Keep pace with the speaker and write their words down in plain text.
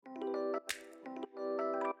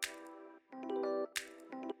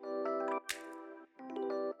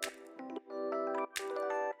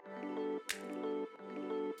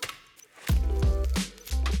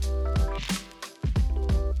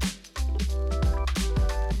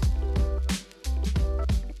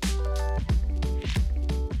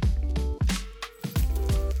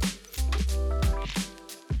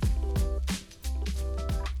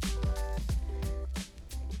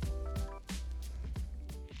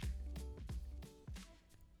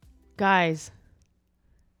Guys,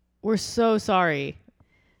 we're so sorry.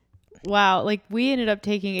 Wow, like we ended up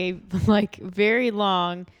taking a like very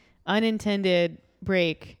long unintended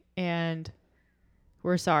break and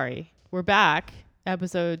we're sorry. We're back,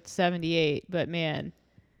 episode 78, but man,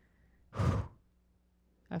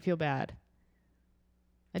 I feel bad.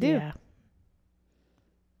 I do. Yeah.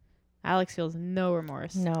 Alex feels no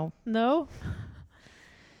remorse. No. No?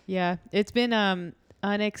 Yeah, it's been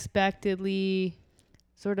unexpectedly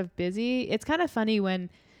sort of busy. It's kind of funny when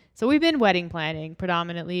so we've been wedding planning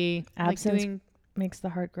predominantly, Absence like doing makes the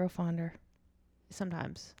heart grow fonder.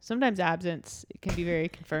 sometimes absence can be very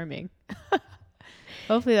confirming.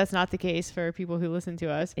 Hopefully that's not the case for people who listen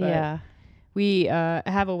to us, but Yeah. we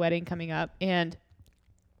have a wedding coming up, and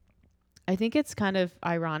I think it's kind of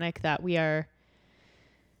ironic that we are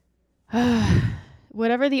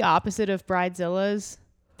whatever the opposite of bridezillas,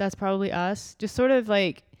 that's probably us. Just sort of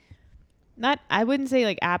like not, I wouldn't say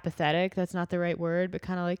like apathetic, that's not the right word, but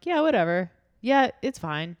kind of like, yeah, whatever. Yeah, it's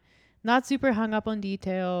fine. Not super hung up on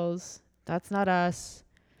details. That's not us.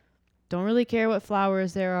 Don't really care what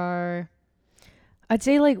flowers there are. I'd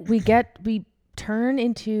say like we turn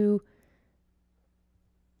into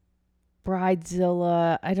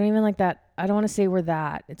bridezilla. I don't even like that. I don't want to say we're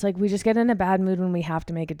that. It's like we just get in a bad mood when we have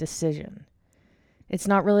to make a decision. It's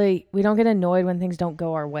not really, we don't get annoyed when things don't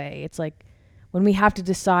go our way. It's like when we have to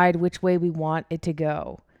decide which way we want it to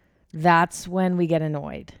go. That's when we get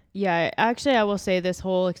annoyed. Yeah, actually, I will say this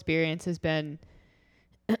whole experience has been,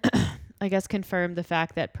 I guess, confirmed the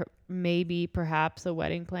fact that maybe perhaps a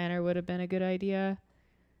wedding planner would have been a good idea.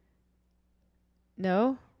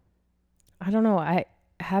 No? I don't know. It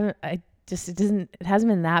hasn't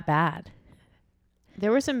been that bad.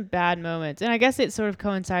 There were some bad moments, and I guess it sort of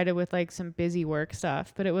coincided with like some busy work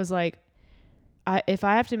stuff, but it was like, if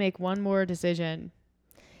I have to make one more decision.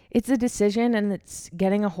 It's a decision and it's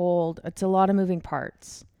getting a hold. It's a lot of moving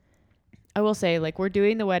parts. I will say, like, we're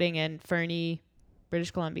doing the wedding in Fernie,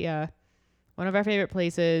 British Columbia, one of our favorite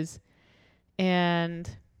places. And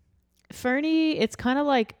Fernie, it's kind of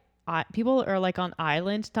like people are like on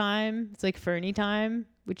island time. It's like Fernie time,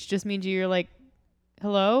 which just means you're like,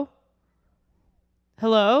 hello?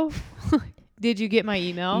 Hello? Did you get my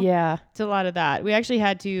email? Yeah. It's a lot of that. We actually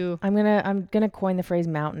had to. I'm gonna coin the phrase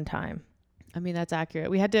mountain time. I mean, that's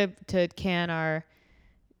accurate. We had to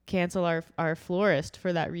cancel our florist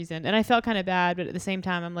for that reason. And I felt kind of bad, but at the same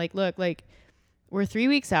time, I'm like, look, like we're 3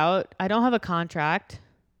 weeks out. I don't have a contract.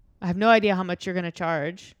 I have no idea how much you're going to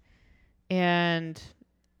charge. And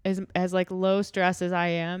as like low stress as I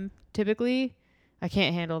am typically, I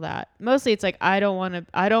can't handle that. Mostly it's like, I don't want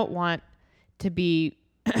to be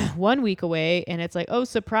 1 week away and it's like, oh,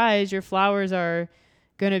 surprise, your flowers are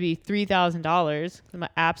going to be $3,000. I'm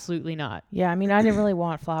like, absolutely not. Yeah. I mean, I didn't really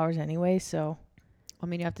want flowers anyway, so. I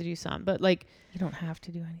mean, you have to do some, but like, you don't have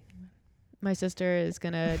to do anything. My sister is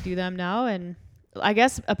going to do them now. And I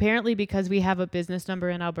guess apparently because we have a business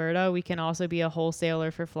number in Alberta, we can also be a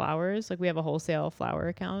wholesaler for flowers. Like we have a wholesale flower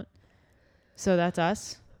account. So that's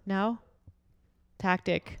us now.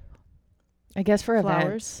 Tactic. I guess for flowers.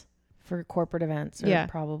 Events, for corporate events. Yeah.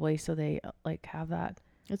 Probably. So they like have that.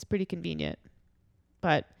 It's pretty convenient.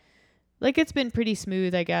 But like it's been pretty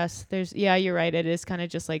smooth, I guess. Yeah, you're right. It is kind of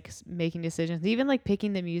just like making decisions, even like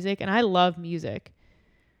picking the music. And I love music.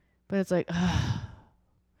 But it's like,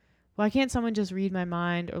 why can't someone just read my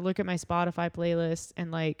mind or look at my Spotify playlist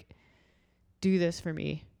and like do this for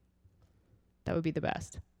me? That would be the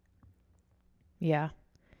best. Yeah.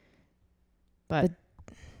 But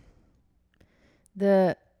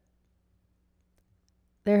there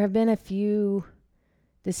have been a few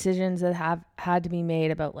decisions that have had to be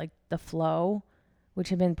made about like the flow, which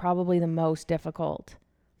have been probably the most difficult,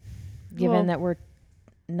 given that we're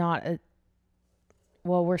not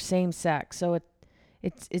we're same sex, so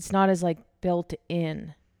it's not as like built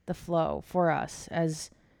in the flow for us as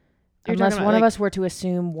unless one of us were to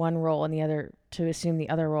assume one role and the other to assume the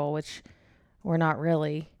other role, which we're not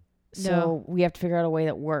really. So we have to figure out a way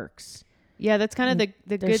that works. Yeah, that's kind of the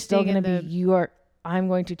good thing. There's still going to be I'm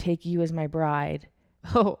going to take you as my bride.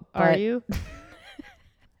 Oh, are you?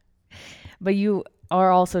 But you are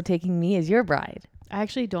also taking me as your bride. I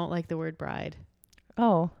actually don't like the word bride.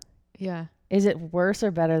 Oh. Yeah. Is it worse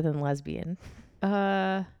or better than lesbian?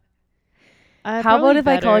 How about if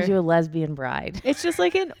I called you a lesbian bride? It's just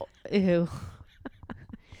like ew.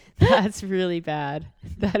 That's really bad.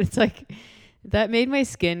 That made my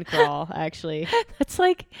skin crawl, actually. That's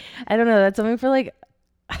like, I don't know. That's something for like,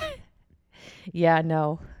 yeah,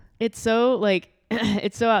 no. It's so like,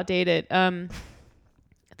 it's so outdated.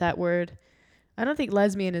 That word. I don't think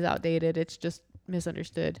lesbian is outdated. It's just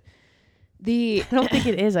misunderstood. I don't think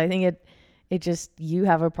it is. I think it just, you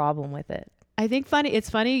have a problem with it. I think it's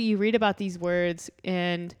funny you read about these words,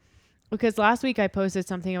 and because last week I posted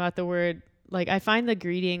something about the word, like I find the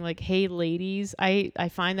greeting like, hey ladies,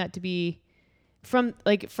 I find that to be from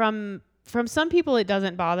some people it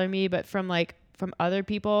doesn't bother me, but from other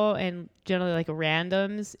people and generally like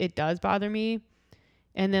randoms, it does bother me.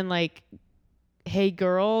 And then like, hey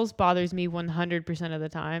girls bothers me 100% of the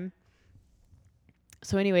time.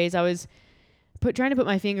 So anyways, I was trying to put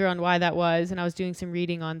my finger on why that was, and I was doing some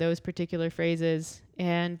reading on those particular phrases,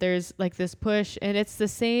 and there's like this push, and it's the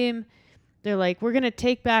same. They're like, we're going to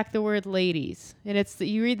take back the word ladies. And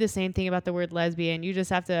you read the same thing about the word lesbian. You just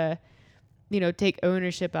have to, take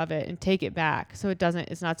ownership of it and take it back. So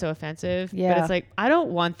it's not so offensive. Yeah. But it's like, I don't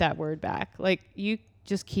want that word back. Like, you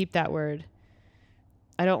just keep that word.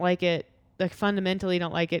 I don't like it. Like, fundamentally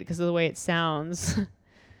don't like it because of the way it sounds.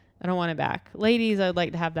 I don't want it back. Ladies, I'd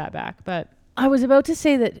like to have that back. But I was about to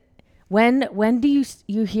say that when do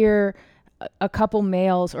you hear a couple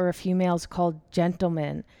males or a few males called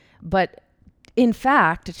gentlemen? But in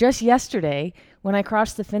fact, just yesterday, when I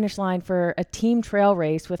crossed the finish line for a team trail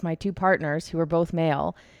race with my two partners, who were both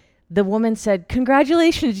male, the woman said,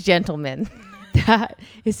 "Congratulations, gentlemen."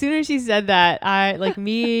 As soon as she said that,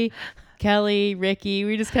 me, Kelly, Ricky,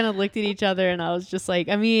 we just kind of looked at each other, and I was just like,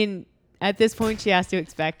 I mean, at this point, she has to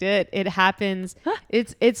expect it. It happens.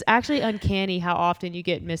 It's actually uncanny how often you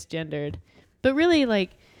get misgendered. But really,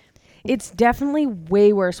 like, it's definitely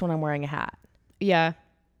way worse when I'm wearing a hat. Yeah.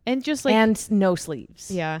 And just like, and no sleeves.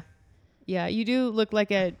 Yeah. Yeah. You do look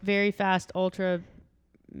like a very fast ultra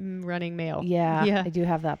running male. Yeah. I do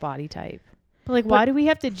have that body type. But why do we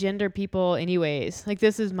have to gender people anyways? Like,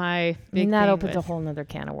 this is my big thing. That opens a whole nother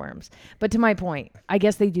can of worms. But to my point, I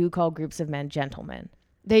guess they do call groups of men gentlemen.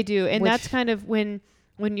 They do. And that's kind of when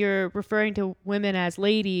you're referring to women as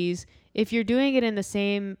ladies, if you're doing it in the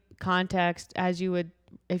same context as you would,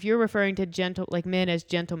 if you're referring to men as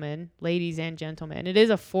gentlemen, ladies and gentlemen, it is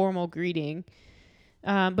a formal greeting.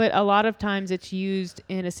 But a lot of times it's used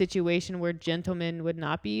in a situation where gentlemen would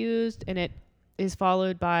not be used, and it is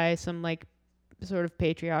followed by some like sort of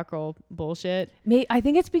patriarchal bullshit. I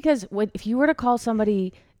think it's because if you were to call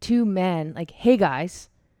somebody, two men, like, hey guys.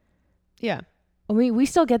 Yeah. We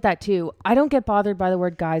still get that too. I don't get bothered by the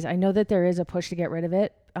word guys. I know that there is a push to get rid of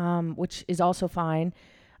it, which is also fine.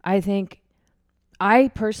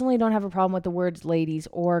 I personally don't have a problem with the words ladies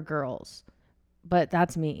or girls, but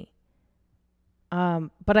that's me.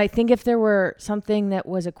 But I think if there were something that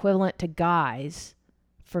was equivalent to guys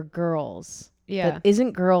for girls, that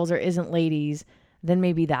isn't girls or isn't ladies, then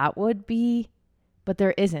maybe that would be, but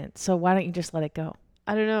there isn't. So why don't you just let it go?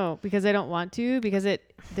 I don't know, because I don't want to, because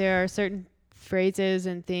there are certain phrases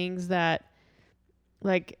and things that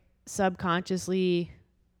like subconsciously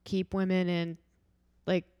keep women in,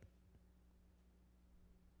 like,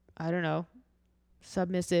 I don't know,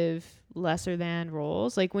 submissive, lesser than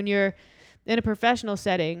roles. Like, when you're in a professional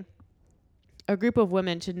setting, a group of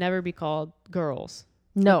women should never be called girls.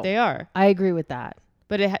 No, but they are. I agree with that.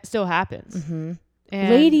 But it still happens. Mm-hmm.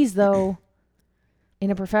 Ladies, though,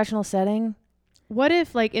 in a professional setting. What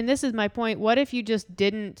if, like, and this is my point, what if you just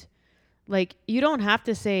didn't, like, you don't have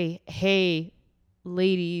to say, hey,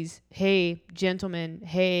 ladies, hey, gentlemen,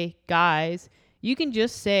 hey, guys. You can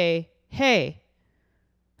just say, hey,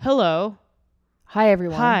 hello. Hi,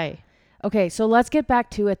 everyone. Hi. Okay, so let's get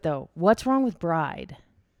back to it, though. What's wrong with bride?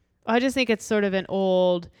 I just think it's sort of an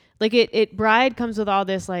old, like, bride comes with all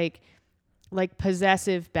this, like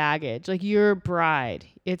possessive baggage. Like, you're bride.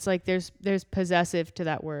 It's like there's possessive to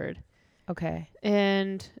that word. Okay.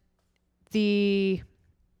 And a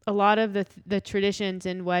lot of the traditions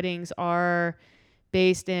in weddings are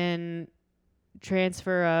based in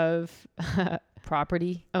transfer of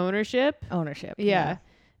property, ownership. Yeah.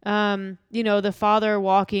 The father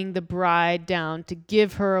walking the bride down to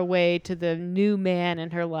give her away to the new man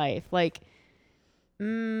in her life. Like,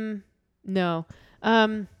 no.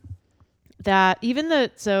 That even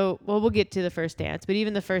we'll get to the first dance, but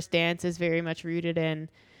even the first dance is very much rooted in,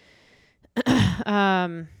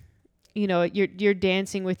 you're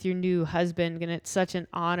dancing with your new husband, and it's such an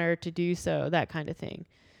honor to do so, that kind of thing.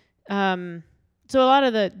 So a lot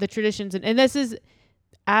of the traditions, and this is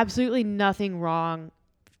absolutely nothing wrong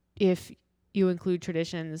if you include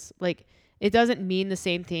traditions. Like, it doesn't mean the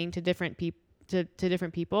same thing to different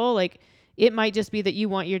different people. Like, it might just be that you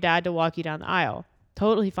want your dad to walk you down the aisle.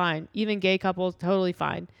 Totally fine. Even gay couples, totally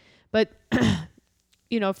fine. But,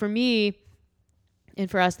 for me and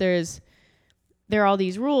for us, there are all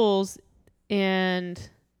these rules, and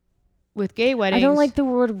with gay weddings, I don't like the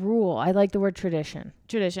word rule. I like the word tradition.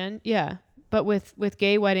 Tradition, yeah. But with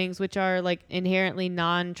gay weddings, which are like inherently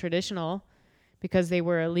non-traditional because they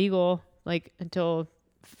were illegal like until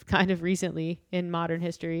kind of recently in modern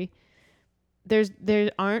history,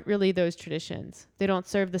 there aren't really those traditions. They don't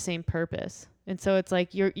serve the same purpose. And so it's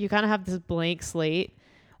like you kind of have this blank slate.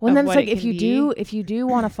 Well, then it's like if you do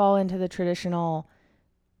want to fall into the traditional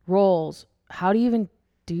roles, how do you even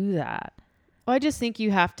do that? Well, I just think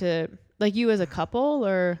you have to, like, you as a couple,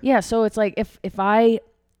 or Yeah, so it's like if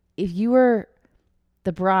you were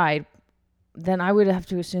the bride, then I would have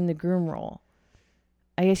to assume the groom role.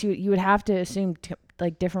 I guess you would have to assume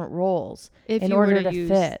like different roles if in you were order to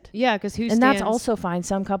fit. Yeah, because And that's also fine.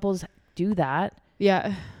 Some couples do that.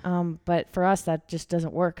 Yeah. But for us, that just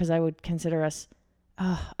doesn't work because I would consider us,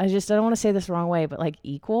 I don't want to say this the wrong way, but like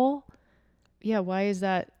equal. Yeah. Why is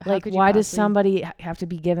that? Like, why does somebody have to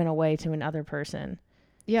be given away to another person?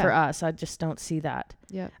 Yeah. For us, I just don't see that.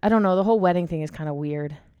 Yeah. I don't know. The whole wedding thing is kind of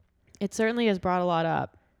weird. It certainly has brought a lot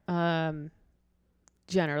up,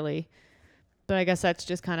 generally. But I guess that's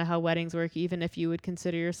just kind of how weddings work, even if you would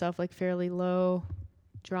consider yourself like fairly low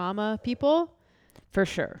drama people. For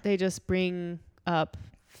sure. They just bring up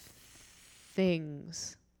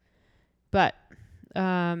things. But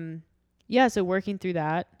yeah, so working through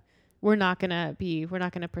that, we're not going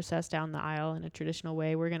to process down the aisle in a traditional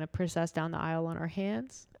way. We're going to process down the aisle on our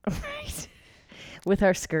hands. Right. With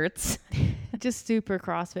our skirts. Just super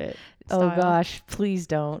CrossFit style. Oh gosh, please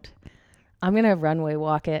don't. I'm going to runway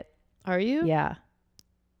walk it. Are you? Yeah.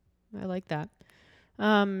 I like that.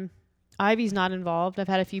 Ivy's not involved. I've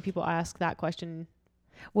had a few people ask that question.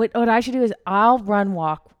 What I should do is I'll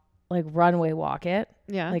runway walk it.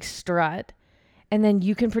 Yeah. Like strut. And then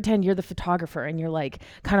you can pretend you're the photographer and you're like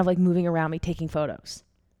kind of like moving around me taking photos.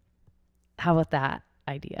 How about that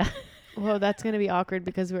idea? Well, that's going to be awkward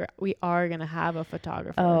because we are going to have a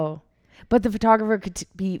photographer. Oh. But the photographer could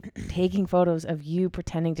be taking photos of you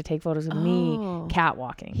pretending to take photos of me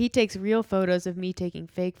catwalking. He takes real photos of me taking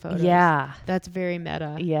fake photos. Yeah. That's very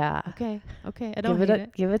meta. Yeah. Okay. I don't hate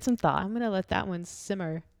it. Give it some thought. I'm going to let that one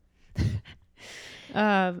simmer.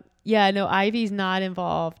 Yeah, no, Ivy's not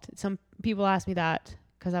involved. Some people ask me that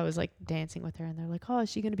because I was like dancing with her and they're like, oh,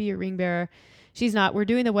 is she going to be your ring bearer? She's not. We're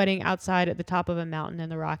doing the wedding outside at the top of a mountain in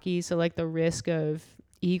the Rockies. So like the risk of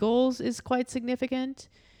eagles is quite significant.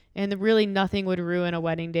 And really nothing would ruin a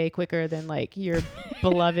wedding day quicker than like your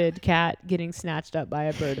beloved cat getting snatched up by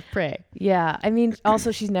a bird of prey. Yeah. I mean,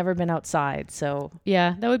 also she's never been outside. So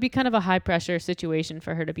yeah, that would be kind of a high pressure situation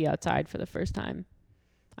for her to be outside for the first time.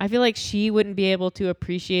 I feel like she wouldn't be able to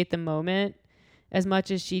appreciate the moment as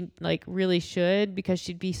much as she like really should because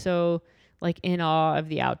she'd be so like in awe of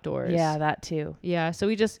the outdoors. Yeah, that too. Yeah. So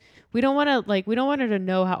we don't want her to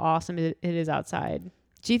know how awesome it is outside.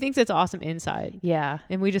 She thinks it's awesome inside. Yeah.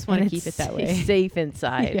 And we just want to keep it that way. Safe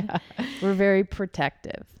inside. Yeah. We're very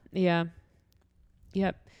protective. Yeah.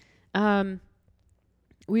 Yep.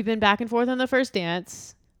 We've been back and forth on the first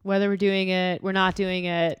dance, whether we're doing it, we're not doing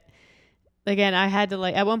it. Again, I had to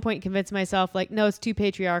like at one point convince myself like, no, it's too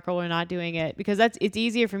patriarchal. We're not doing it because it's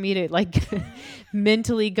easier for me to like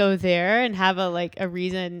mentally go there and have a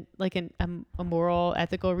reason, like a moral,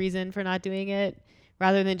 ethical reason for not doing it.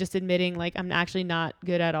 Rather than just admitting like I'm actually not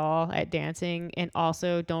good at all at dancing and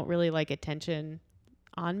also don't really like attention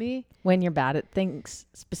on me. When you're bad at things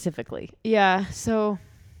specifically. Yeah. So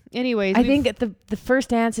anyways. I think the first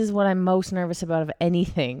dance is what I'm most nervous about of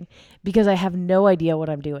anything because I have no idea what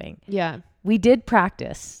I'm doing. Yeah. We did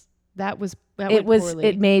practice.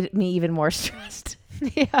 It made me even more stressed.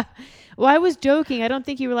 Yeah. Well, I was joking. I don't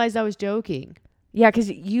think you realized I was joking. Yeah. Cause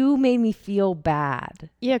you made me feel bad.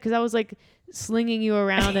 Yeah. Cause I was like slinging you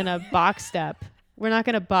around in a box step. We're not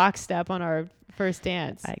going to box step on our first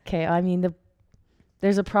dance. Okay. I mean,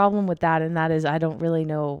 there's a problem with that. And that is, I don't really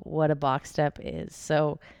know what a box step is.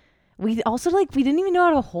 So we also we didn't even know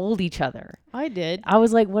how to hold each other. I did. I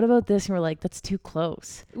was like, what about this? And we're like, that's too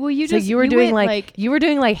close. Well, you were doing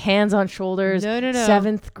hands on shoulders. No.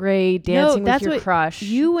 7th grade dancing with your crush.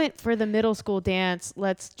 You went for the middle school dance.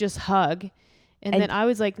 Let's just hug. And then I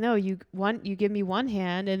was like, no, you give me one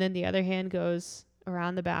hand and then the other hand goes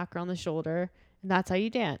around the back or on the shoulder. And that's how you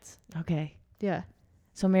dance. Okay. Yeah.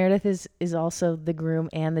 So Meredith is also the groom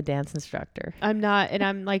and the dance instructor. I'm not. And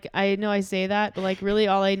I'm like, I know I say that, but like really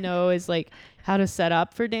all I know is like how to set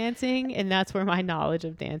up for dancing. And that's where my knowledge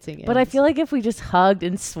of dancing is. But I feel like if we just hugged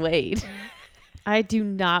and swayed. I do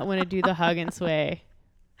not want to do the hug and sway.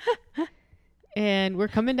 And we're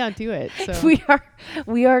coming down to it. So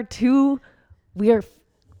we are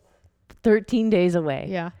 13 days away.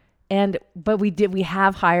 Yeah. But we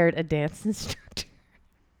have hired a dance instructor.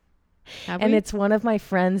 And it's one of my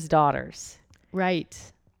friend's daughters. Right.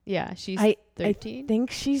 Yeah, she's I 13.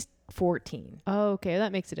 think she's 14. Oh, okay,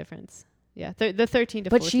 that makes a difference. Yeah, the 13 to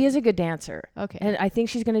But 14. she is a good dancer. Okay. And I think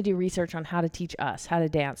she's going to do research on how to teach us how to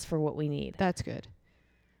dance for what we need. That's good.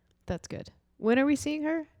 That's good. When are we seeing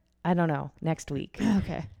her? I don't know. Next week.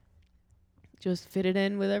 Okay. Just fit it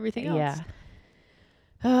in with everything else. Yeah.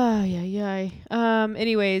 Oh, yeah.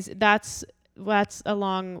 Anyways, that's a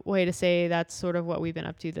long way to say that's sort of what we've been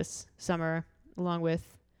up to this summer, along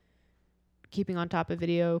with keeping on top of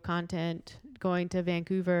video content, going to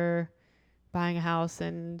Vancouver, buying a house,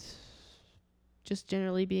 and just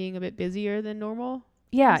generally being a bit busier than normal.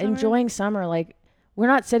 Yeah, Summer? enjoying summer. Like, we're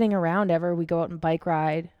not sitting around ever. We go out and bike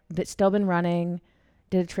ride, but still been running.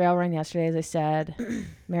 Did a trail run yesterday, as I said.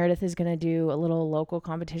 Meredith is going to do a little local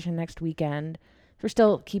competition next weekend. We're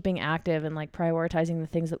still keeping active and like prioritizing the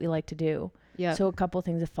things that we like to do. Yeah. So a couple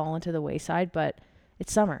things have fallen to the wayside, but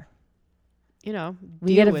it's summer. You know,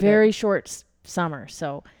 We get a very short summer.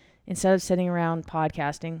 So instead of sitting around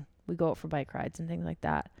podcasting, we go out for bike rides and things like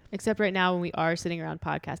that. Except right now when we are sitting around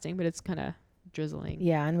podcasting, but it's kind of drizzling.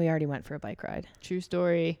 Yeah, and we already went for a bike ride. True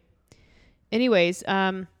story. Anyways,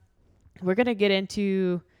 we're going to get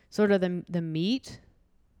into sort of the meat.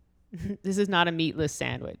 This is not a meatless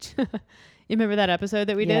sandwich. You remember that episode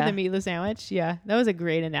that we did, the meatless sandwich? Yeah, that was a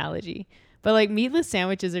great analogy. But like meatless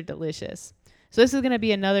sandwiches are delicious. So this is going to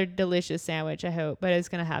be another delicious sandwich, I hope, but it's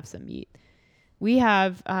going to have some meat. We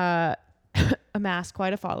have amassed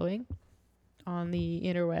quite a following on the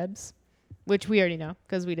interwebs, which we already know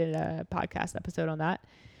because we did a podcast episode on that.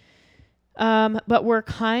 But we're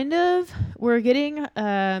getting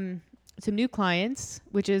some new clients,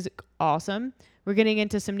 which is awesome. We're getting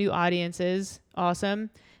into some new audiences. Awesome.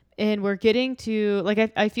 And we're getting to,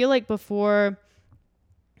 like, I feel like before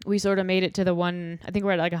we sort of made it to I think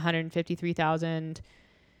we're at like 153,000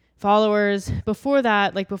 followers. Before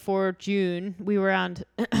that, like before June, we were around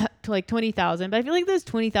to like 20,000. But I feel like those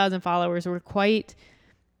 20,000 followers were quite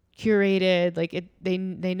curated. Like they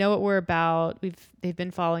know what we're about. They've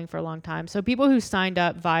been following for a long time. So people who signed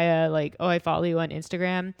up via like, oh, I follow you on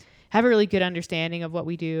Instagram, have a really good understanding of what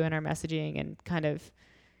we do and our messaging and kind of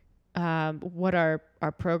what our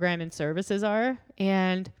program and services are.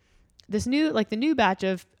 And this new, like the new batch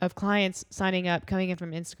of clients signing up, coming in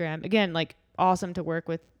from Instagram, again, like awesome to work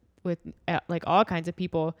with like all kinds of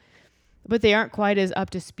people, but they aren't quite as up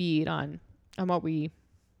to speed on what we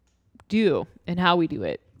do and how we do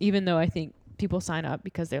it. Even though I think people sign up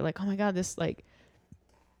because they're like, oh my God, this like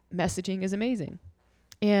messaging is amazing.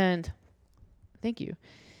 And thank you.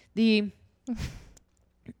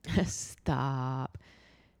 Stop.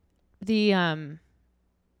 The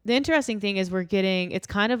interesting thing is it's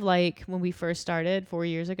kind of like when we first started 4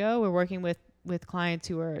 years ago, we're working with clients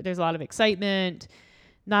there's a lot of excitement,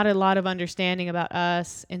 not a lot of understanding about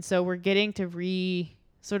us. And so we're getting to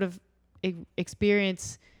sort of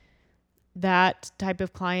experience that type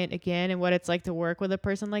of client again and what it's like to work with a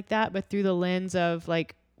person like that, but through the lens of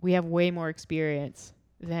like, we have way more experience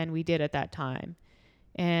than we did at that time.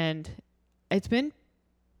 And it's been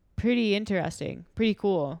pretty interesting, pretty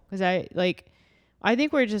cool. Cause I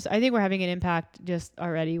think we're having an impact just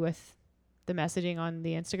already with the messaging on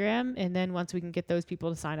the Instagram. And then once we can get those people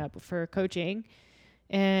to sign up for coaching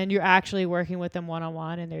and you're actually working with them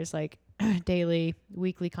one-on-one and there's like daily,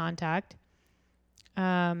 weekly contact,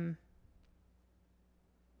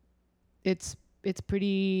 it's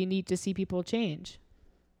pretty neat to see people change.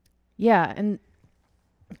 Yeah. And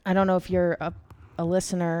I don't know if you're a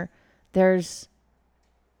listener,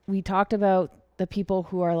 we talked about the people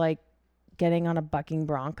who are like getting on a bucking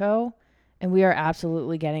bronco, and we are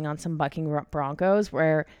absolutely getting on some bucking broncos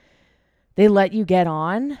where they let you get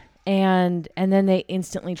on and then they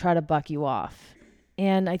instantly try to buck you off.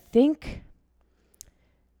 And I think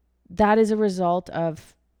that is a result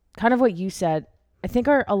of kind of what you said. I think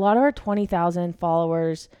a lot of our 20,000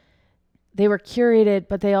 followers, they were curated,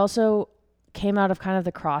 but they also came out of kind of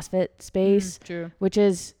the CrossFit space, true. Which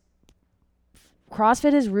is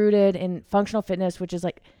CrossFit is rooted in functional fitness, which is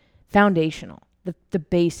like foundational, the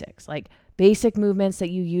basics, like basic movements that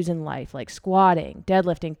you use in life, like squatting,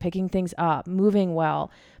 deadlifting, picking things up, moving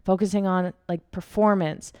well, focusing on like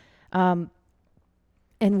performance. And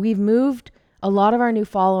we've moved, a lot of our new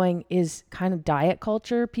following is kind of diet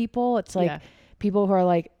culture people. It's like people who are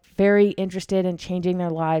like very interested in changing their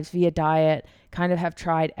lives via diet, kind of have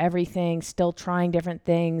tried everything, still trying different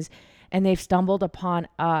things, and they've stumbled upon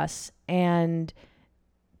us and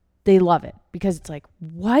they love it because it's like,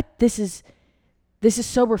 what? This is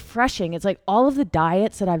so refreshing. It's like all of the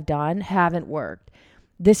diets that I've done haven't worked.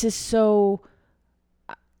 It's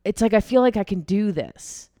like, I feel like I can do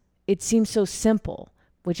this. It seems so simple,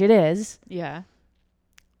 which it is. Yeah.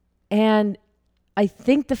 And I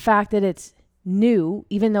think the fact that it's new,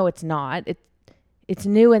 even though it's not, it's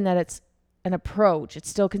new in that it's an approach. It's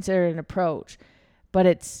still considered an approach, but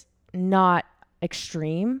it's not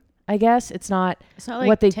extreme. I guess it's not like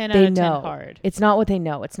what they 10 out of 10 know. hard. It's not what they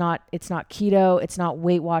know. It's not keto. It's not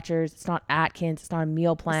Weight Watchers. It's not Atkins. It's not a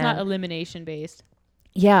meal plan. It's not elimination based.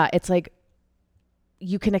 Yeah, it's like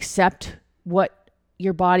you can accept what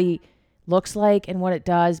your body looks like and what it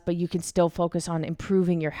does, but you can still focus on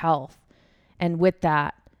improving your health. And with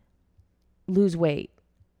that, lose weight,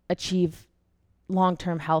 achieve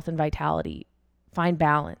long-term health and vitality, find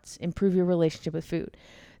balance, improve your relationship with food.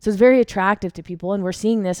 So it's very attractive to people. And we're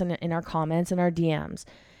seeing this in our comments and our DMs.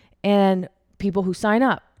 And people who sign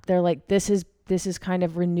up, they're like, this is kind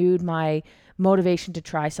of renewed my motivation to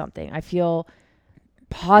try something. I feel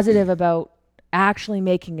positive about actually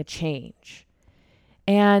making a change.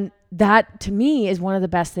 And that to me is one of the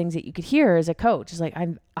best things that you could hear as a coach. Is like,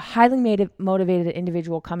 I'm a highly motivated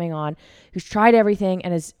individual coming on who's tried everything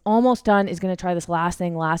and is almost done, is going to try this last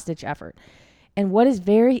ditch effort. And what is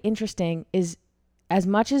very interesting is, as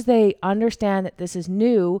much as they understand that this is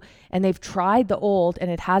new and they've tried the old and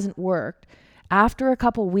it hasn't worked, after a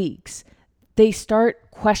couple weeks, they start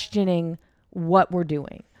questioning what we're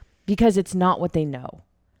doing because it's not what they know.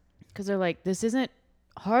 Because they're like, this isn't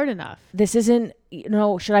hard enough. This isn't,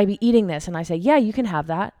 should I be eating this? And I say, yeah, you can have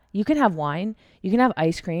that. You can have wine. You can have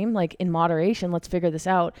ice cream, like in moderation. Let's figure this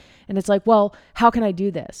out. And it's like, well, how can I do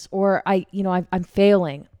this? Or I'm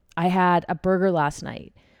failing. I had a burger last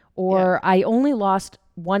night. Or I only lost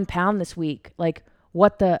 1 pound this week. Like,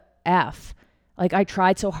 what the F? Like, I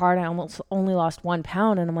tried so hard, I almost only lost 1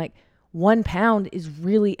 pound. And I'm like, 1 pound is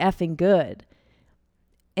really effing good.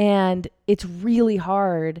 And it's really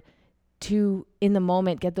hard to, in the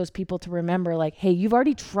moment, get those people to remember, like, hey, you've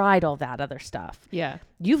already tried all that other stuff. Yeah.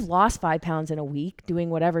 You've lost 5 pounds in a week doing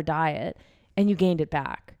whatever diet and you gained it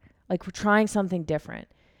back. Like, we're trying something different.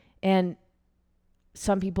 And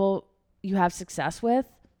some people you have success with,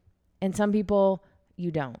 and some people you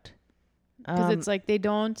don't. Because it's like they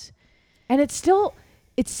don't. And it's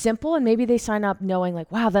simple, and maybe they sign up knowing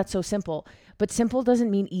like, wow, that's so simple. But simple doesn't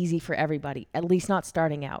mean easy for everybody, at least not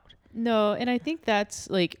starting out. No, and I think that's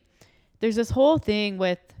like, there's this whole thing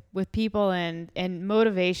with people and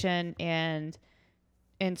motivation and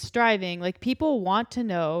striving. Like, people want to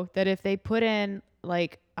know that if they put in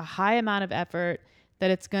like a high amount of effort, that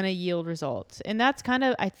it's going to yield results. And that's kind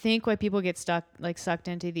of, I think, why people get sucked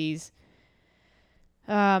into these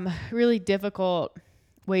really difficult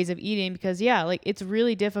ways of eating, because like, it's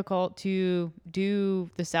really difficult to do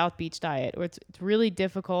the South Beach diet, or it's really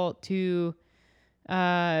difficult to do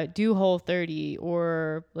Whole30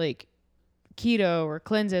 or like keto or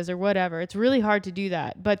cleanses or whatever. It's really hard to do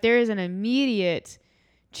that, but there is an immediate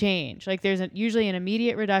change. Like, there's usually an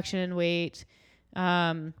immediate reduction in weight.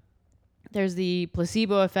 There's the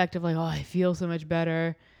placebo effect of like, oh, I feel so much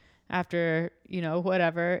better after,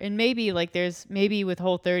 whatever. And maybe with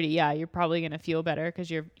Whole30, you're probably going to feel better because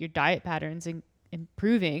your diet pattern's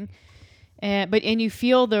improving. And you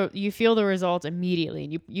feel the results immediately,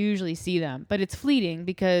 and you usually see them, but it's fleeting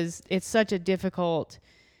because it's such a difficult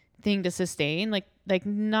thing to sustain. Like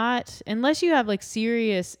not unless you have like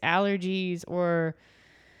serious allergies or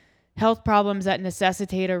health problems that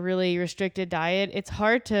necessitate a really restricted diet. It's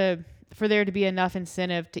hard for there to be enough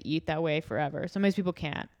incentive to eat that way forever. So most people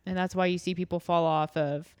can't. And that's why you see people fall off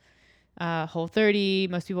of Whole30.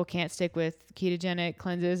 Most people can't stick with ketogenic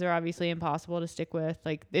cleanses. Are obviously impossible to stick with.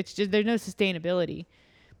 Like, it's just, there's no sustainability.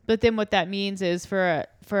 But then what that means is for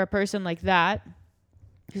a person like that,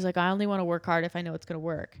 who's like, I only want to work hard if I know it's going to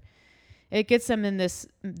work. It gets them in this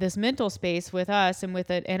mental space with us and with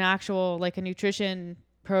an actual, like a nutrition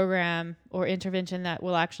program or intervention that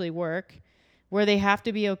will actually work, where they have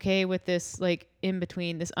to be okay with this, like, in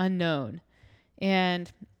between, this unknown. And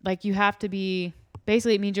like, you have to be,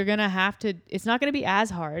 basically it means you're going to have to, it's not going to be as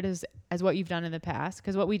hard as what you've done in the past.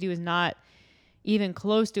 Because what we do is not even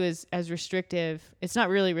close to as restrictive. It's not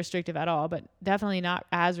really restrictive at all, but definitely not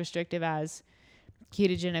as restrictive as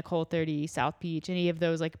ketogenic, Whole30, South Beach, any of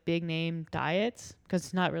those like big name diets, because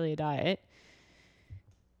it's not really a diet.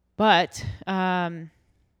 But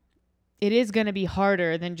it is going to be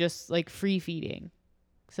harder than just like free feeding.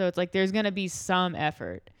 So it's like there's going to be some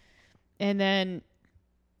effort. And then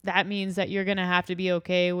that means that you're going to have to be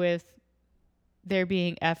okay with there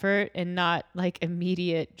being effort and not like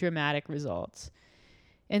immediate dramatic results.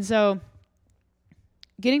 And so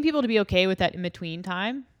getting people to be okay with that in between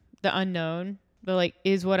time, the unknown, the like,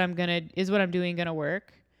 is what I'm doing going to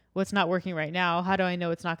work? What's not working right now? How do I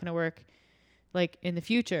know it's not going to work like in the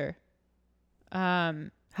future?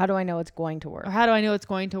 How do I know it's going to work? Or how do I know it's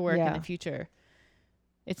going to work in Yeah. the future?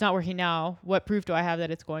 It's not working now. What proof do I have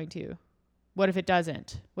that it's going to? What if it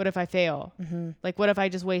doesn't? What if I fail? Mm-hmm. Like, what if I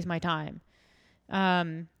just waste my time?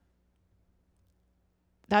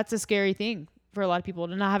 That's a scary thing for a lot of people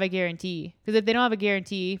to not have a guarantee. Because if they don't have a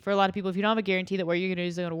guarantee, for a lot of people, if you don't have a guarantee that what you're going to do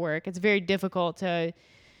is going to work, it's very difficult to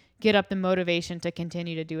get up the motivation to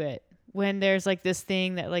continue to do it. When there's like this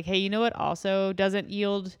thing that like, hey, you know what also doesn't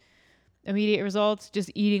yield immediate results?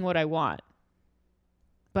 Just eating what I want.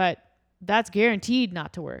 But that's guaranteed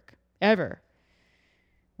not to work ever.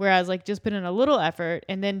 Whereas like just put in a little effort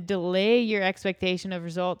and then delay your expectation of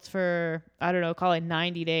results for, I don't know, call it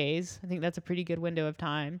 90 days. I think that's a pretty good window of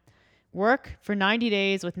time. Work for 90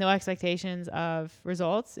 days with no expectations of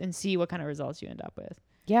results and see what kind of results you end up with.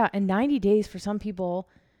 Yeah. And 90 days for some people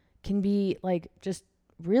can be like just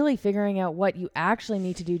really figuring out what you actually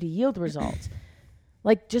need to do to yield results.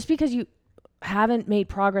 Like just because you haven't made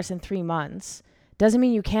progress in 3 months doesn't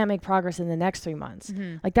mean you can't make progress in the next 3 months.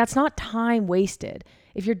 Mm-hmm. Like that's not time wasted.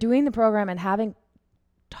 If you're doing the program and having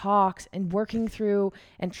talks and working through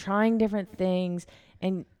and trying different things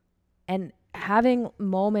and having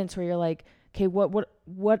moments where you're like, okay,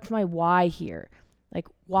 what's my why here? Like,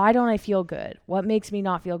 why don't I feel good? What makes me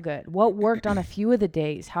not feel good? What worked on a few of the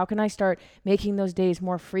days? How can I start making those days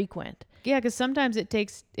more frequent? Yeah, because sometimes it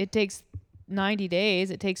takes 90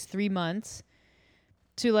 days. It takes 3 months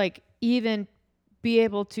to like even be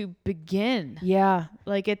able to begin. Yeah.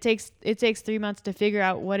 Like it takes 3 months to figure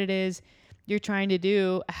out what it is you're trying to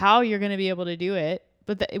do, how you're going to be able to do it.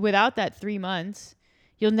 But without that 3 months,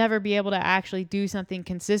 you'll never be able to actually do something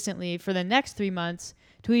consistently for the next 3 months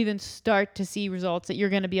to even start to see results that you're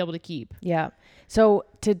going to be able to keep. Yeah. So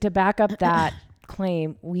to back up that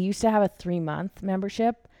claim, we used to have a 3-month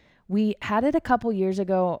membership. We had it a couple years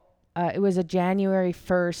ago. It was a January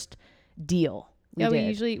 1st deal. We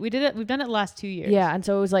did it. We've done it the last 2 years. Yeah. And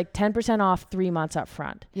so it was like 10% off 3 months up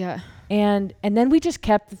front. Yeah. And then we just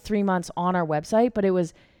kept the 3 months on our website, but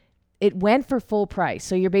it went for full price.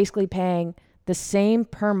 So you're basically paying the same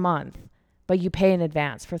per month, but you pay in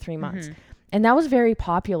advance for 3 months. Mm-hmm. And that was very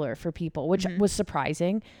popular for people, which was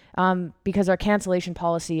surprising because our cancellation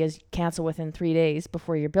policy is cancel within 3 days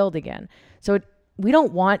before you're billed again. So we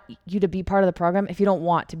don't want you to be part of the program if you don't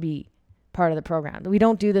want to be part of the program. We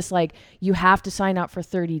don't do this like you have to sign up for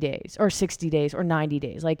 30 days or 60 days or 90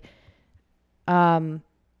 days. Like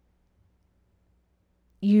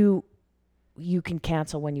you can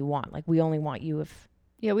cancel when you want. Like we only want you if...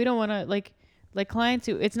 Yeah, we don't want to like clients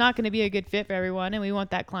who it's not going to be a good fit for everyone, and we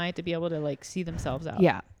want that client to be able to like see themselves out.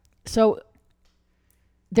 Yeah. So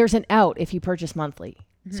there's an out if you purchase monthly.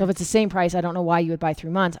 Mm-hmm. So if it's the same price, I don't know why you would buy 3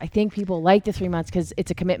 months. I think people like the 3 months because it's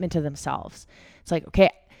a commitment to themselves. It's like,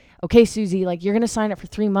 okay, Susie, like you're going to sign up for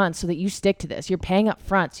 3 months so that you stick to this. You're paying up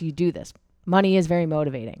front, so you do this. Money is very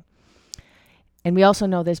motivating. And we also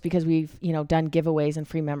know this because we've, done giveaways and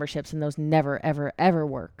free memberships, and those never, ever, ever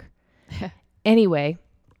work. Anyway,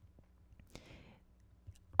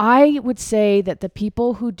 I would say that the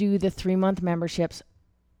people who do the 3-month memberships,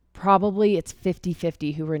 probably it's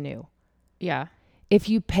 50-50 who renew. Yeah. If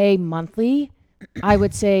you pay monthly, I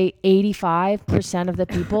would say 85% of the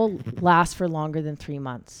people last for longer than 3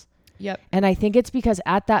 months. Yep. And I think it's because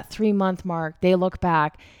at that 3-month mark, they look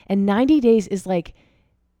back and 90 days is like,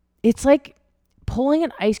 it's like pulling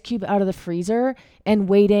an ice cube out of the freezer and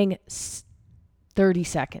waiting 30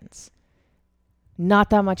 seconds. Not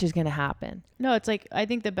that much is going to happen. No, it's like, I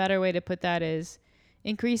think the better way to put that is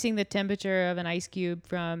increasing the temperature of an ice cube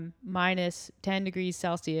from minus 10 degrees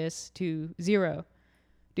Celsius to 0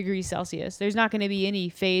 degrees Celsius. There's not going to be any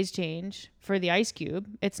phase change for the ice cube.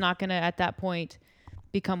 It's not going to, at that point,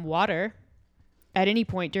 become water at any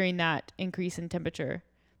point during that increase in temperature.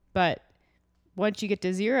 But once you get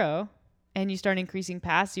to 0 and you start increasing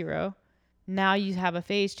past 0, now you have a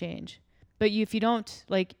phase change. But if you don't,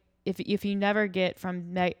 like, if you never get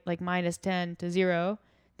from minus 10 to 0,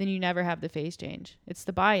 then you never have the phase change. It's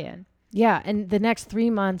the buy-in. Yeah. And the next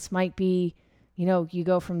 3 months might be, you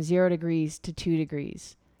go from 0 degrees to 2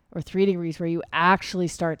 degrees or 3 degrees where you actually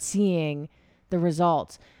start seeing the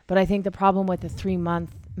results. But I think the problem with the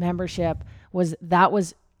 3-month membership was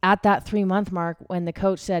at that 3-month mark when the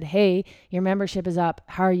coach said, hey, your membership is up.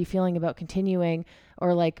 How are you feeling about continuing?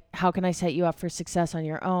 Or like, how can I set you up for success on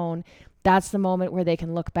your own? That's the moment where they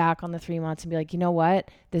can look back on the 3 months and be like, you know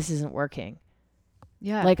what? This isn't working.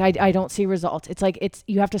 Yeah. Like I don't see results. It's like,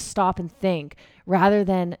 you have to stop and think rather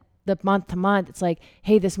than the month to month. It's like,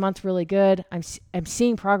 hey, this month's really good. I'm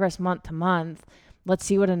seeing progress month to month. Let's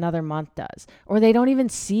see what another month does. Or they don't even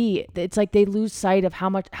see. It's like they lose sight of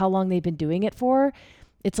how long they've been doing it for.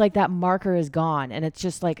 it's like that marker is gone and it's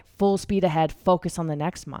just like full speed ahead, focus on the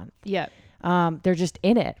next month. Yeah. They're just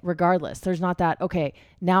in it regardless. There's not that, okay,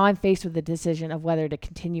 now I'm faced with the decision of whether to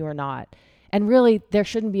continue or not. And really, there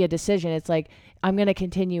shouldn't be a decision. It's like, I'm going to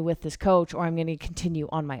continue with this coach or I'm going to continue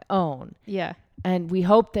on my own. Yeah. And we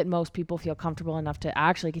hope that most people feel comfortable enough to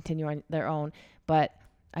actually continue on their own. But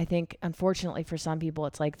I think, unfortunately, for some people,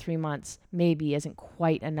 it's like 3 months maybe isn't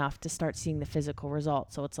quite enough to start seeing the physical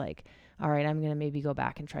results. So it's like, all right, I'm going to maybe go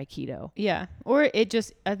back and try keto. Yeah. Or it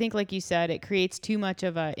just, I think like you said, it creates too much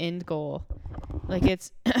of a end goal. Like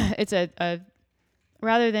it's, it's a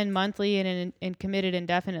rather than monthly and committed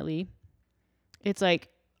indefinitely, it's like,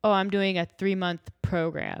 oh, I'm doing a 3-month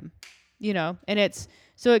program, you know, and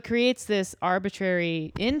so it creates this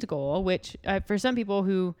arbitrary end goal, which for some people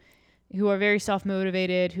who are very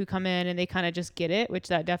self-motivated, who come in and they kind of just get it, which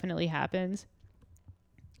that definitely happens.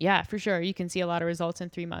 Yeah, for sure. You can see a lot of results in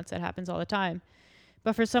 3 months. That happens all the time.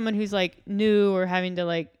 But for someone who's like new or having to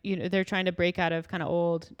like, you know, they're trying to break out of kind of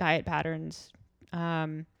old diet patterns,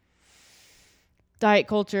 diet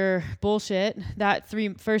culture bullshit, that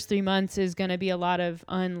first 3 months is going to be a lot of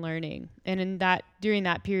unlearning. And during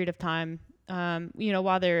that period of time, you know,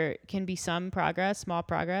 while there can be some progress, small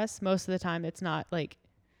progress, most of the time it's not like,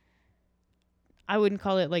 I wouldn't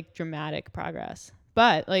call it like dramatic progress,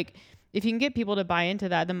 but like if you can get people to buy into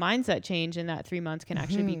that, the mindset change in that 3 months can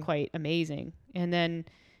actually be quite amazing. And then,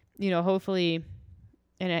 you know, hopefully,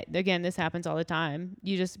 and again, this happens all the time.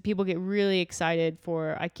 People get really excited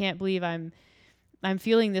I can't believe I'm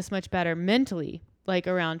feeling this much better mentally, like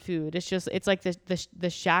around food. It's like the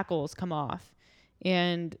shackles come off,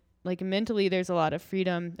 and like mentally there's a lot of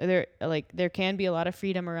freedom. There can be a lot of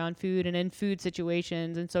freedom around food and in food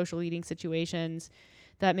situations and social eating situations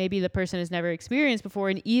that maybe the person has never experienced before.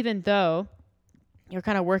 And even though you're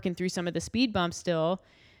kind of working through some of the speed bumps still,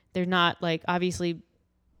 they're not like, obviously,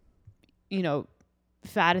 you know,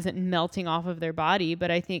 fat isn't melting off of their body,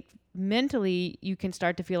 but I think mentally you can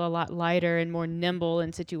start to feel a lot lighter and more nimble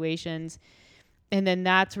in situations. And then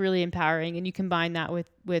that's really empowering. And you combine that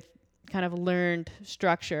with kind of learned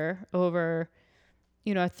structure over,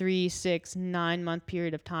 you know, a 3, 6, 9 month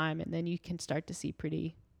period of time. And then you can start to see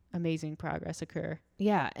pretty amazing progress occur.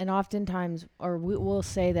 Yeah. And oftentimes, or we'll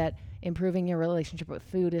say that improving your relationship with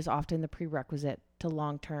food is often the prerequisite to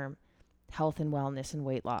long-term health and wellness and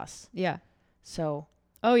weight loss. Yeah. So.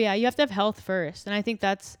 Oh yeah. You have to have health first. And I think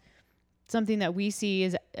that's something that we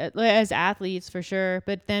see as athletes for sure.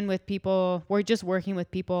 But then with people, we're just working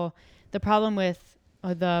with people. There's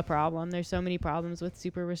so many problems with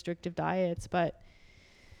super restrictive diets, but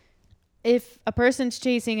if a person's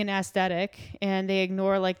chasing an aesthetic and they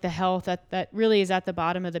ignore like the health that really is at the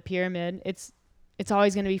bottom of the pyramid, it's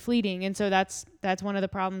always going to be fleeting. And so that's one of the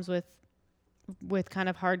problems with kind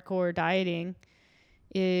of hardcore dieting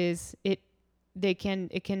is it can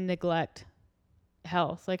neglect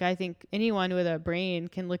health. Like I think anyone with a brain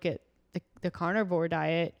can look at the carnivore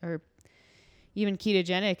diet or even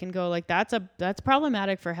ketogenic and go like, that's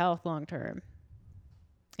problematic for health long term.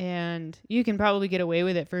 And you can probably get away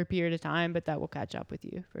with it for a period of time, but that will catch up with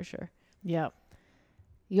you for sure. Yeah.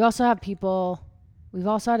 You also have we've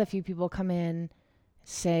also had a few people come in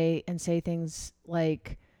say things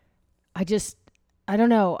like, I don't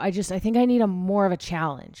know. I think I need more of a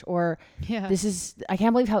challenge, or I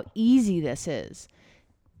can't believe how easy this is.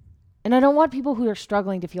 And I don't want people who are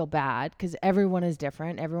struggling to feel bad, because everyone is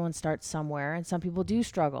different. Everyone starts somewhere, and some people do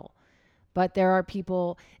struggle. But there are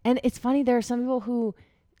people, and it's funny, there are some people who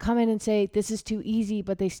come in and say, this is too easy,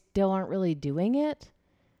 but they still aren't really doing it.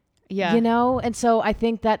 Yeah. You know? And so I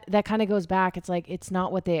think that kind of goes back. It's like, it's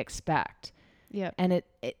not what they expect. Yeah. And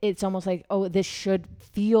it's almost like, oh, this should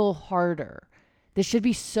feel harder. This should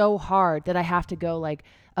be so hard that I have to go like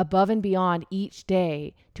above and beyond each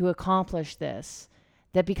day to accomplish this.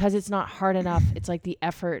 That because it's not hard enough, it's like the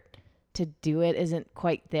effort to do it isn't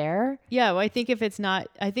quite there. Yeah. Well, I think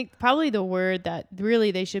I think probably the word that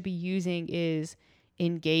really they should be using is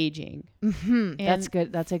engaging. Mm-hmm. That's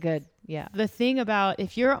good. That's a good, yeah. The thing about,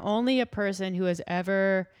 if you're only a person who has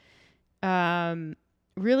ever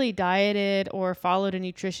really dieted or followed a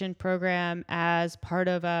nutrition program as part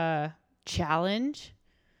of a challenge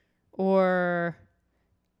or,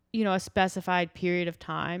 you know, a specified period of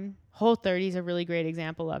time, Whole30 is a really great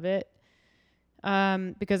example of it.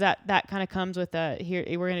 Because that kind of comes with here,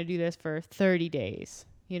 we're going to do this for 30 days,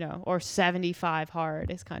 you know, or 75 hard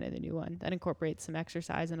is kind of the new one that incorporates some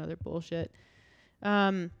exercise and other bullshit.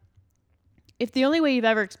 If the only way you've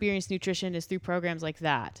ever experienced nutrition is through programs like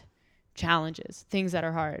that, challenges, things that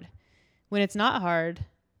are hard, when it's not hard,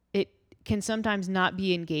 it can sometimes not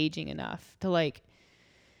be engaging enough to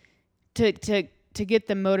to get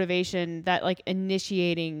the motivation, that like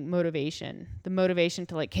initiating motivation, the motivation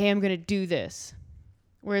to like, hey, I'm going to do this.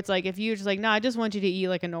 Where it's like, if you're just like, no, I just want you to eat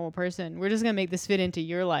like a normal person. We're just going to make this fit into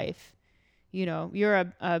your life. You know,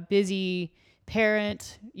 you're a busy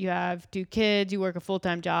parent. You have 2 kids. You work a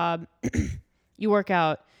full-time job. You work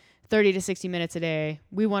out 30 to 60 minutes a day.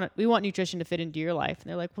 We want nutrition to fit into your life. And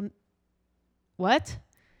they're like, well, what?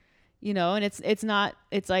 You know, and it's not,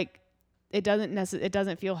 it's like, it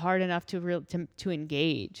doesn't feel hard enough to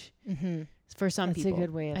engage for some people. That's a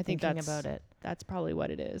good way of thinking about it. That's probably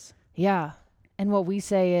what it is. Yeah. And what we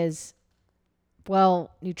say is, well,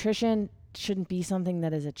 nutrition shouldn't be something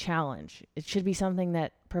that is a challenge. It should be something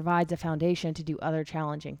that provides a foundation to do other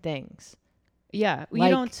challenging things. Yeah. Like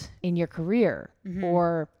you don't in your career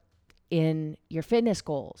or in your fitness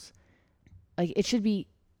goals. Like it should be,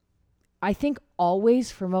 I think always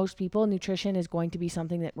for most people, nutrition is going to be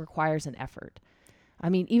something that requires an effort. I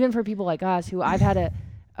mean, even for people like us who I've had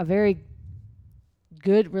a very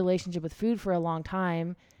good relationship with food for a long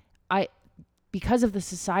time, because of the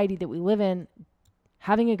society that we live in,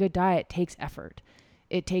 having a good diet takes effort.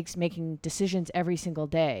 It takes making decisions every single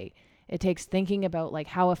day. It takes thinking about like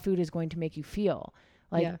how a food is going to make you feel.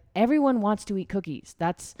 Like everyone wants to eat cookies.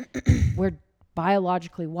 We're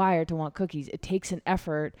biologically wired to want cookies. It takes an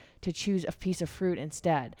effort to choose a piece of fruit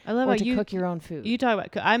instead. I love or how to you cook your own food. You talk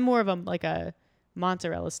about, I'm more of a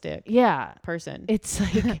mozzarella stick person. It's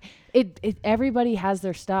like it everybody has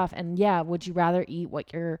their stuff, and would you rather eat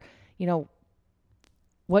what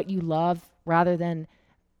you love rather than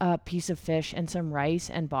a piece of fish and some rice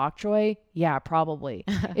and bok choy? Yeah, probably.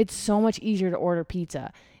 It's so much easier to order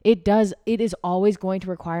pizza. It is always going to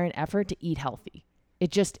require an effort to eat healthy.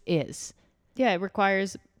 It just is. Yeah, it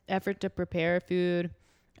requires effort to prepare food.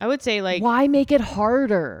 I would say like, why make it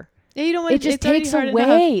harder? Yeah, you don't want it just takes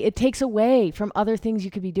away. It takes away from other things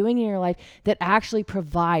you could be doing in your life that actually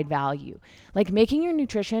provide value. Like making your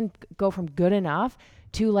nutrition go from good enough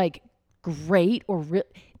to like great or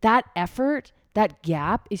that effort, that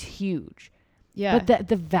gap is huge. Yeah. But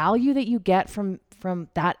the value that you get from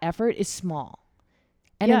that effort is small.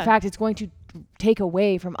 And in fact, it's going to take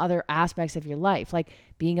away from other aspects of your life, like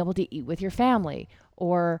being able to eat with your family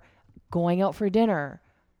or going out for dinner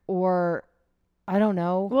or I don't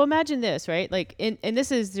know. Well, imagine this, right? Like, and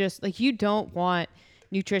this is just like, you don't want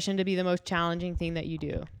nutrition to be the most challenging thing that you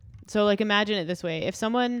do. So like, imagine it this way. If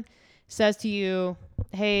someone says to you,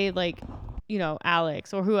 hey, like, you know,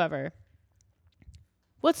 Alex or whoever,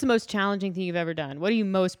 what's the most challenging thing you've ever done? What are you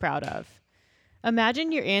most proud of?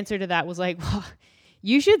 Imagine your answer to that was like, well,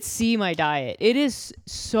 you should see my diet. It is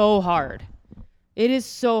so hard. It is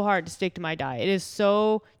so hard to stick to my diet. It is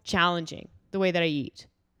so challenging the way that I eat.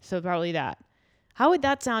 So probably that. How would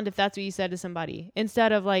that sound if that's what you said to somebody?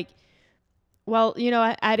 Instead of like, well, you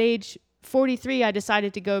know, at age 43, I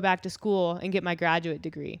decided to go back to school and get my graduate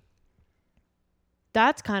degree.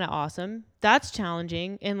 That's kind of awesome. That's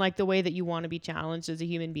challenging in like the way that you want to be challenged as a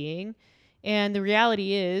human being. And the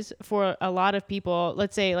reality is, for a lot of people,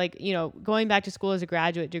 let's say like, you know, going back to school as a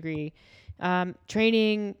graduate degree,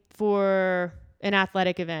 training for an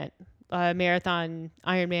athletic event, marathon,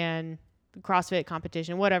 Ironman, CrossFit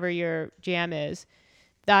competition, whatever your jam is,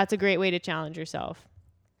 that's a great way to challenge yourself.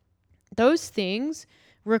 Those things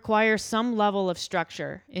require some level of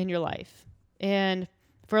structure in your life. And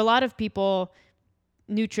for a lot of people,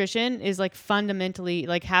 nutrition is like fundamentally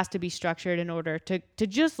like has to be structured in order to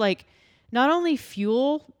just like not only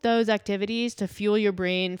fuel those activities, to fuel your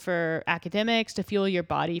brain for academics, to fuel your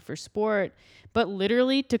body for sport, but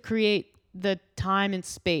literally to create the time and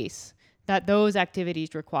space that those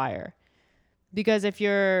activities require. Because if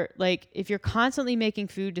you're constantly making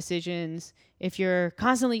food decisions, if you're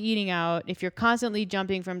constantly eating out, if you're constantly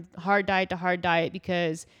jumping from hard diet to hard diet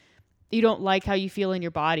because you don't like how you feel in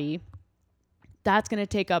your body, that's going to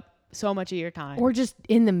take up so much of your time. Or just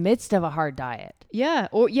in the midst of a hard diet. Yeah.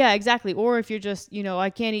 Exactly. Or if you're just, you know, I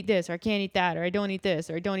can't eat this or I can't eat that, or I don't eat this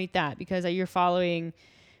or I don't eat that because you're following,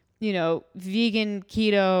 you know, vegan,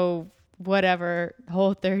 keto, whatever,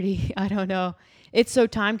 Whole30, I don't know. It's so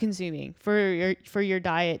time consuming for your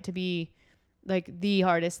diet to be like the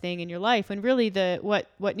hardest thing in your life. When really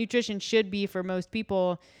what nutrition should be for most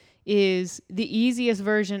people is the easiest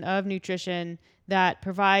version of nutrition that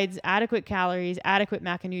provides adequate calories, adequate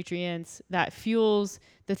macronutrients, that fuels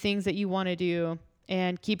the things that you want to do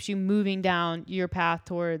and keeps you moving down your path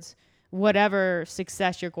towards whatever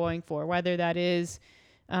success you're going for, whether that is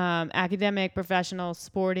academic, professional,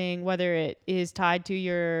 sporting, whether it is tied to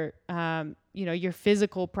your, your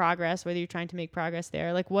physical progress, whether you're trying to make progress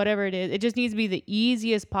there, like whatever it is, it just needs to be the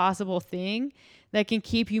easiest possible thing that can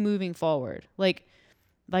keep you moving forward. Like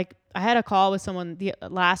like I had a call with someone the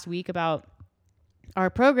last week about our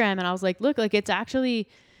program, and I was like, look, like it's actually,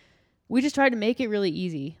 we just tried to make it really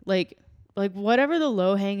easy. Like whatever the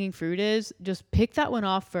low hanging fruit is, just pick that one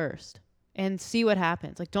off first and see what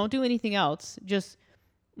happens. Like don't do anything else. Just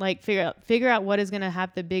like figure out what is going to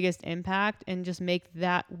have the biggest impact and just make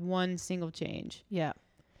that one single change. Yeah.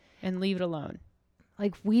 And leave it alone.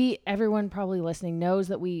 Like everyone probably listening knows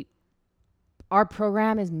that our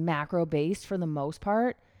program is macro based for the most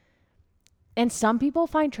part. And some people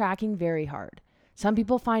find tracking very hard. Some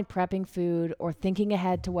people find prepping food or thinking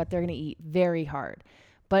ahead to what they're going to eat very hard.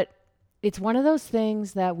 But it's one of those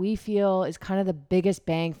things that we feel is kind of the biggest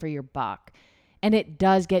bang for your buck. And it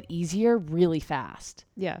does get easier really fast.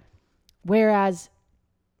 Yeah. Whereas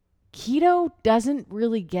keto doesn't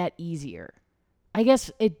really get easier. I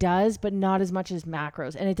guess it does, but not as much as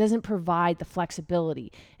macros. And it doesn't provide the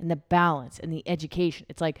flexibility and the balance and the education.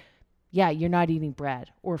 It's like, yeah, you're not eating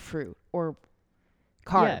bread or fruit or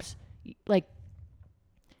carbs. Yeah. Like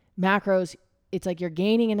macros, it's like you're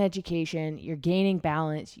gaining an education, you're gaining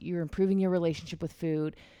balance, you're improving your relationship with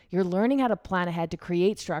food, you're learning how to plan ahead to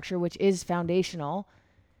create structure, which is foundational.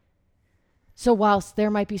 So whilst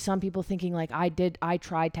there might be some people thinking like I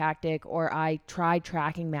tried tactic or I tried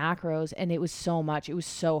tracking macros and it was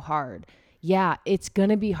so hard. Yeah, it's going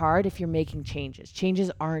to be hard if you're making changes.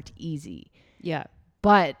 Changes aren't easy. Yeah.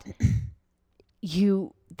 But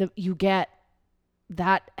you get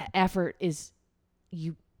that effort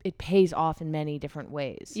it pays off in many different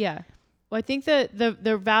ways. Yeah. Well, I think that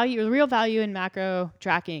the real value in macro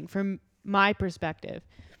tracking from my perspective,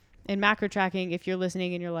 in macro tracking, if you're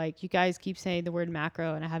listening and you're like, you guys keep saying the word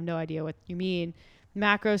macro and I have no idea what you mean.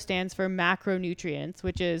 Macro stands for macronutrients,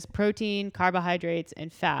 which is protein, carbohydrates,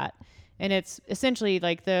 and fat. And it's essentially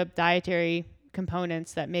like the dietary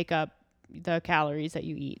components that make up the calories that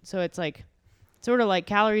you eat. So it's like, sort of like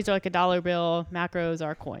calories are like a dollar bill, macros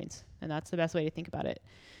are coins. And that's the best way to think about it.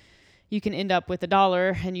 You can end up with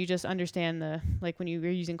 $1 and you just understand like when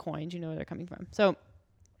you're using coins, you know where they're coming from. So,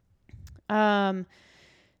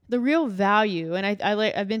 the real value, and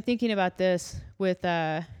I've been thinking about this with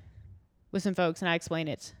some folks, and I explain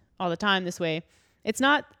it all the time this way. It's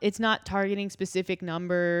not targeting specific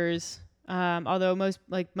numbers, although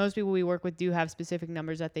most people we work with do have specific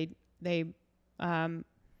numbers that they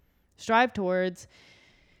strive towards.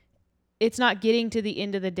 It's not getting to the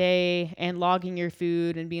end of the day and logging your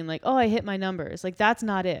food and being like, oh, I hit my numbers. Like that's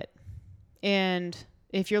not it. And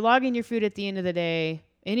if you're logging your food at the end of the day,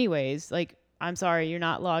 anyways, like I'm sorry, you're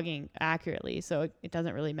not logging accurately, so it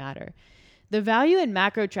doesn't really matter. The value in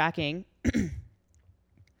macro tracking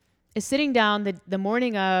is sitting down the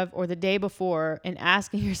morning of or the day before and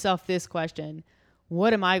asking yourself this question: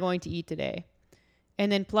 what am I going to eat today?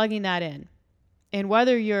 And then plugging that in. And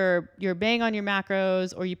whether you're bang on your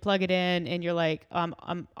macros or you plug it in and you're like,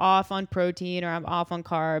 I'm off on protein or I'm off on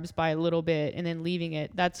carbs by a little bit and then leaving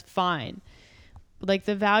it, that's fine. Like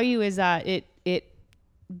the value is that it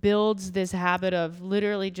builds this habit of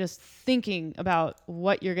literally just thinking about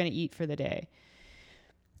what you're going to eat for the day.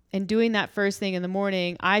 And doing that first thing in the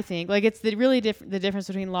morning, I think, like it's the difference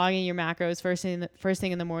between logging your macros first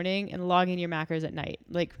thing in the morning and logging your macros at night.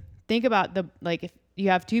 Like think about if you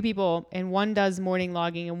have two people and one does morning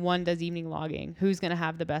logging and one does evening logging, who's going to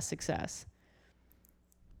have the best success?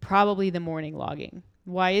 Probably the morning logging.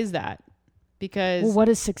 Why is that? Because what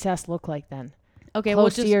does success look like then? Okay, well,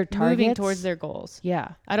 just moving towards their goals. Yeah.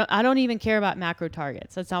 I don't even care about macro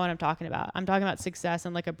targets. That's not what I'm talking about. I'm talking about success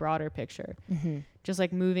in like a broader picture. Mm-hmm. Just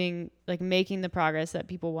like moving, like making the progress that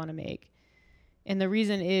people want to make. And the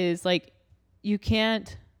reason is like you're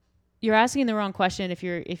asking the wrong question if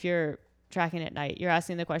you're tracking at night. You're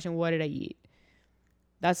asking the question, what did I eat?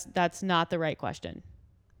 That's not the right question.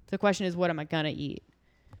 The question is, what am I going to eat?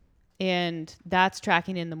 And that's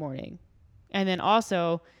tracking in the morning. And then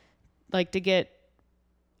also like to get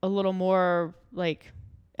a little more like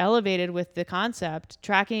elevated with the concept,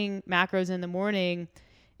 tracking macros in the morning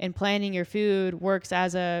and planning your food works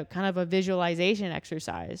as a kind of a visualization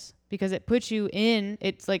exercise because it puts you in,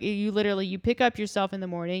 it's like you pick up yourself in the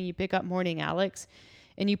morning, you pick up morning Alex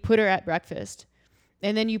and you put her at breakfast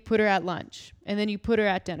and then you put her at lunch and then you put her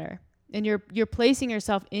at dinner and you're placing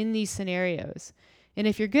yourself in these scenarios. And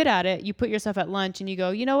if you're good at it, you put yourself at lunch and you go,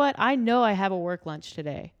 you know what? I know I have a work lunch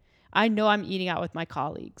today. I know I'm eating out with my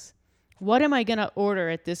colleagues. What am I going to order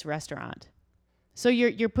at this restaurant? So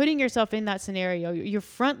you're putting yourself in that scenario. You're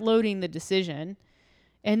front loading the decision.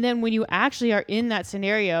 And then when you actually are in that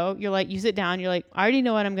scenario, you're like, you sit down, you're like, I already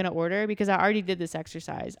know what I'm going to order because I already did this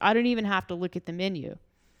exercise. I don't even have to look at the menu.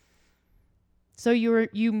 So you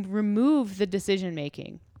remove the decision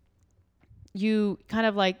making. you kind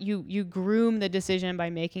of like you groom the decision by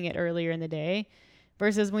making it earlier in the day,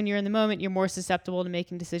 versus when you're in the moment, you're more susceptible to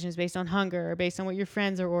making decisions based on hunger or based on what your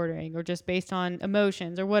friends are ordering or just based on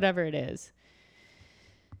emotions or whatever it is.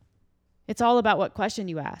 It's all about what question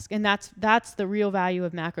you ask. And that's the real value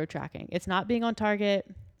of macro tracking. It's not being on target.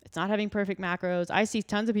 It's not having perfect macros. I see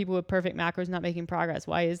tons of people with perfect macros not making progress.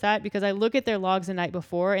 Why is that? Because I look at their logs the night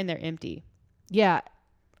before and they're empty. Yeah.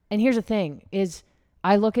 And here's the thing is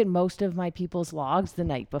I look at most of my people's logs the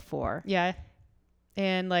night before. Yeah.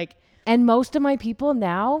 And most of my people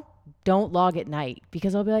now don't log at night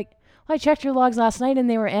because I'll be like, well, I checked your logs last night and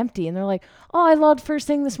they were empty. And they're like, oh, I logged first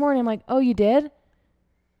thing this morning. I'm like, oh, you did?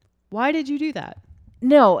 Why did you do that?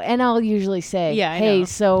 No. And I'll usually say, yeah, hey,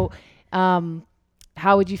 so,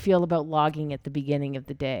 how would you feel about logging at the beginning of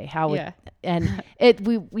the day? How would, and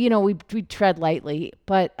we tread lightly,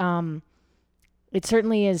 but, it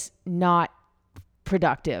certainly is not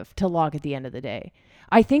productive to log at the end of the day.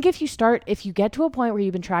 I think if you get to a point where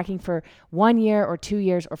you've been tracking for 1 year or 2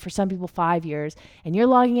 years, or for some people 5 years, and you're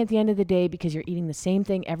logging at the end of the day because you're eating the same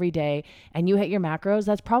thing every day and you hit your macros,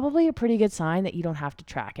 that's probably a pretty good sign that you don't have to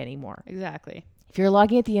track anymore. Exactly. If you're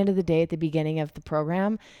logging at the end of the day at the beginning of the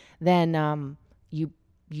program, then you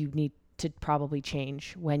need to probably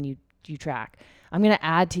change when you track. I'm going to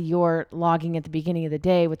add to your logging at the beginning of the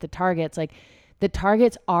day with the targets. Like, the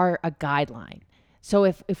targets are a guideline. So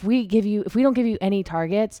if we don't give you any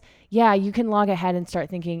targets, yeah, you can log ahead and start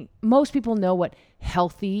thinking. Most people know what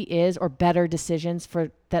healthy is, or better decisions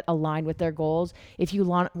that align with their goals. If you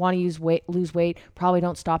want to lose weight, probably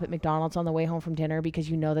don't stop at McDonald's on the way home from dinner because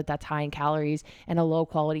you know that that's high in calories and a low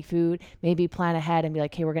quality food. Maybe plan ahead and be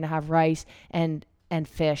like, hey, we're going to have rice and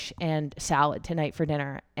fish and salad tonight for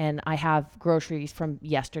dinner. And I have groceries from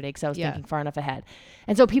yesterday because I was thinking far enough ahead.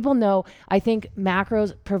 And so people know, I think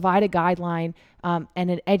macros provide a guideline and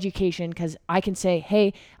an education, because I can say,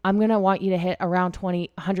 hey, I'm going to want you to hit around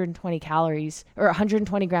 120 calories or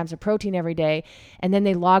 120 grams of protein every day. And then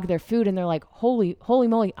they log their food and they're like, holy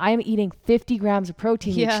moly, I am eating 50 grams of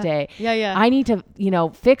protein each day. Yeah. I need to,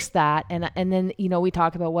 fix that. And then, we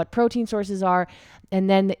talk about what protein sources are. And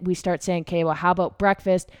then we start saying, okay, well, how about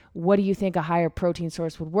breakfast? What do you think a higher protein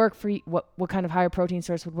source would work for you? What kind of higher protein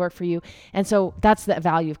source would work for you? And so that's the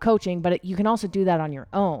value of coaching, but you can also do that on your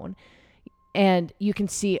own. And you can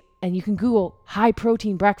see, and you can Google high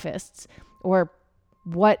protein breakfasts, or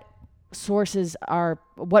what are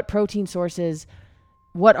protein sources.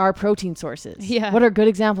 Yeah. What are good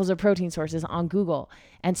examples of protein sources on Google,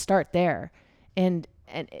 and start there. And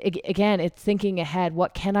again, it's thinking ahead.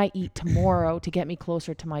 What can I eat tomorrow to get me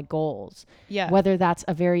closer to my goals? Yeah. Whether that's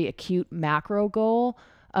a very acute macro goal,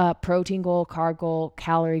 protein goal, carb goal,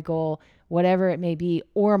 calorie goal, whatever it may be,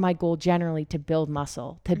 or my goal generally to build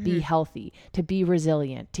muscle, to be healthy, to be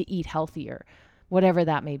resilient, to eat healthier, whatever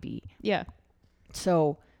that may be. Yeah.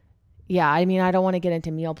 So, yeah, I mean, I don't want to get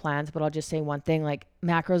into meal plans, but I'll just say one thing, like,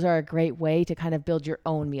 macros are a great way to kind of build your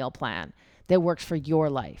own meal plan that works for your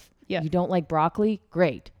life. Yeah. You don't like broccoli?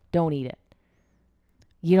 Great. Don't eat it.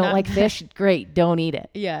 You don't like fish? Great. Don't eat it.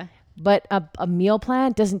 Yeah. But a meal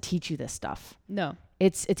plan doesn't teach you this stuff. No.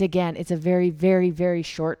 It's a very, very, very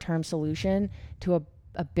short-term solution to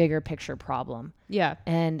a bigger picture problem. Yeah.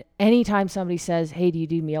 And anytime somebody says, hey, do you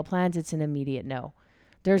do meal plans? It's an immediate no.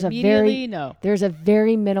 There's a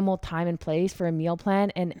very minimal time and place for a meal plan.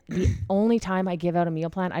 And the only time I give out a meal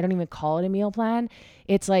plan, I don't even call it a meal plan.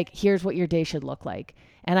 It's like, here's what your day should look like.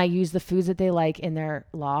 And I use the foods that they like in their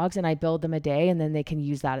logs, and I build them a day, and then they can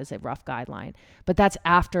use that as a rough guideline. But that's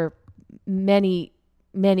after many,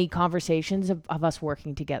 many conversations of us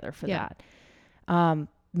working together for that.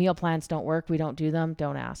 Meal plans don't work. We don't do them.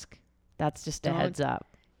 Don't ask. That's just a heads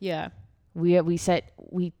up. Yeah. We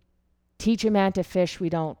teach a man to fish. We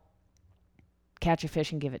don't catch a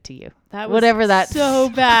fish and give it to you. That was so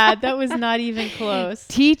bad. That was not even close.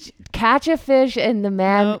 Catch a fish and the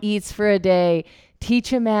man eats for a day.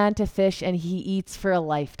 Teach a man to fish and he eats for a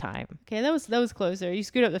lifetime. Okay, that was closer. You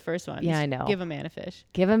screwed up the first one. Yeah, I know. Give a man a fish.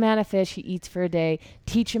 Give a man a fish, he eats for a day.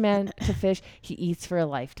 Teach a man to fish, he eats for a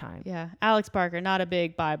lifetime. Yeah, Alex Barker, not a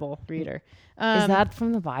big Bible reader. Is that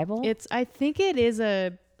from the Bible? I think it is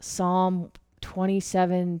a Psalm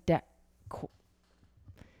 27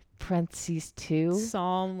 parentheses 2.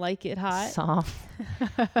 Psalm like it hot. Psalm.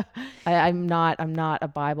 I'm not a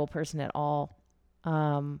Bible person at all.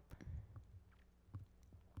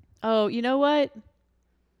 Oh, you know what?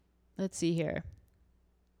 Let's see here.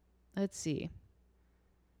 Let's see.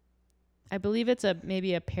 I believe it's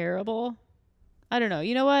maybe a parable. I don't know.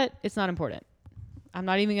 You know what? It's not important. I'm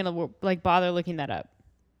not even going to bother looking that up.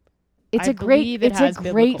 It's I a great, believe it it's a has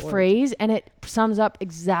great biblical phrase, and it sums up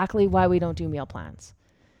exactly why we don't do meal plans.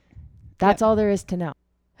 That's all there is to know.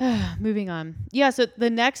 Moving on. Yeah. So the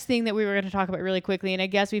next thing that we were going to talk about really quickly, and I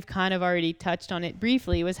guess we've kind of already touched on it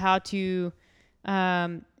briefly, was how to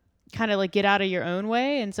kind of like get out of your own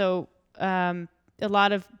way. And so a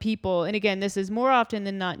lot of people, and again, this is more often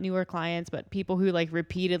than not newer clients, but people who like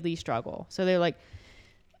repeatedly struggle. So they're like,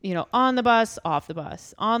 you know, on the bus, off the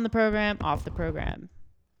bus, on the program, off the program,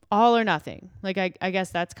 all or nothing. Like, I guess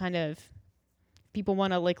that's kind of, people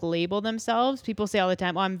want to like label themselves. People say all the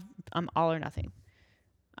time, oh, I'm all or nothing.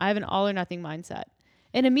 I have an all or nothing mindset.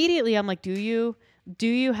 And immediately I'm like, do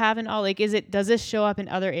you have an all, like, does this show up in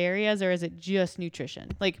other areas, or is it just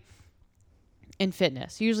nutrition? Like in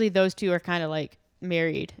fitness, usually those two are kind of like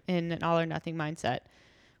married in an all or nothing mindset.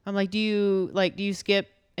 I'm like, do you skip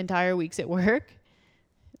entire weeks at work?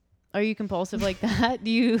 Are you compulsive like that? Do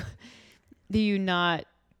you not,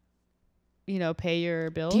 you know, pay your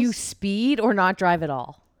bills? Do you speed or not drive at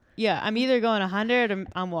all? Yeah, I'm either going 100 or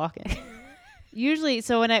I'm walking. Usually,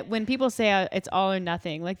 so when people say it's all or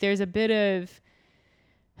nothing, like there's a bit of,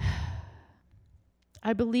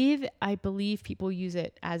 I believe people use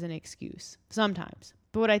it as an excuse sometimes.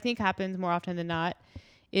 But what I think happens more often than not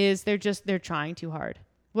is they're trying too hard.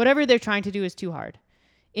 Whatever they're trying to do is too hard.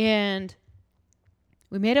 And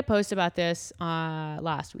we made a post about this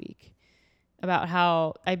last week about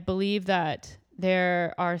how I believe that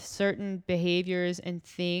there are certain behaviors and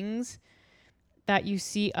things that you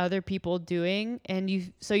see other people doing, and you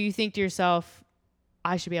think to yourself,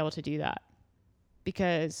 I should be able to do that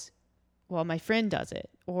because, well, my friend does it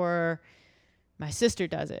or my sister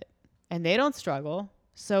does it and they don't struggle.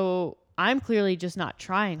 So I'm clearly just not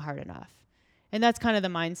trying hard enough. And that's kind of the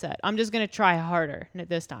mindset. I'm just going to try harder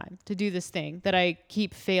this time to do this thing that I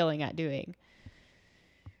keep failing at doing.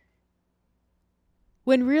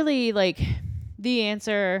 When really, like, the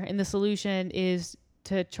answer and the solution is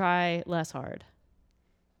to try less hard.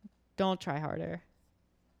 Don't try harder.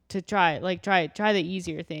 To try the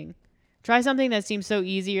easier thing. Try something that seems so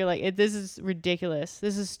easy. You're like, this is ridiculous.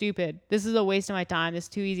 This is stupid. This is a waste of my time. This is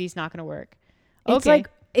too easy. It's not going to work. It's like,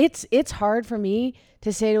 it's hard for me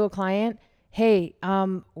to say to a client, hey,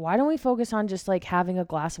 why don't we focus on just like having a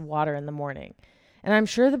glass of water in the morning? And I'm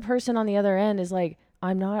sure the person on the other end is like,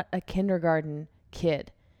 I'm not a kindergarten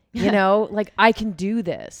kid, you know, like I can do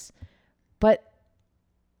this. But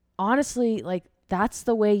honestly, like that's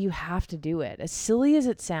the way you have to do it. As silly as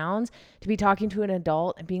it sounds to be talking to an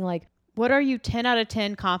adult and being like, what are you 10 out of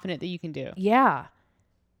 10 confident that you can do? Yeah.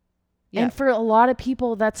 And for a lot of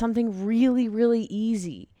people, that's something really, really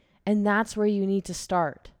easy. And that's where you need to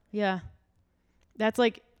start. Yeah. That's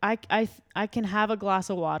like, I can have a glass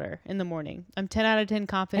of water in the morning. I'm 10 out of 10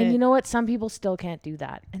 confident. And you know what? Some people still can't do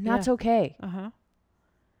that. And that's okay. Uh-huh.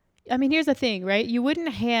 I mean, here's the thing, right? You wouldn't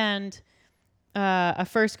hand a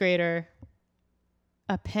first grader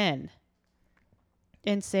a pen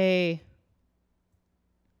and say,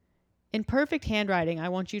 in perfect handwriting, I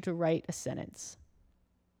want you to write a sentence.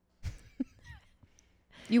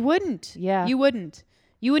 You wouldn't. Yeah. You wouldn't.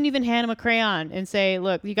 You wouldn't even hand him a crayon and say,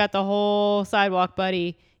 look, you got the whole sidewalk,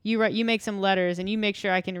 buddy. You make some letters and you make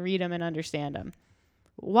sure I can read them and understand them.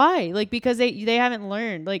 Why? Like, because they haven't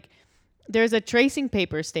learned. Like, there's a tracing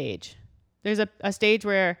paper stage. There's a stage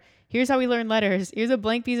where here's how we learn letters. Here's a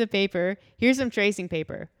blank piece of paper. Here's some tracing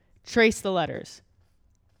paper. Trace the letters.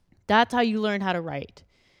 That's how you learn how to write.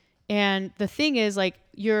 And the thing is, like,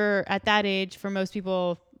 you're at that age for most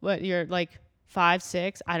people, what, you're like 5,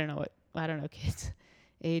 6. I don't know kids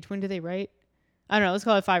age. When do they write? I don't know. Let's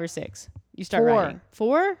call it 5 or 6. You start 4. writing.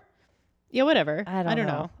 4? Yeah, whatever. I don't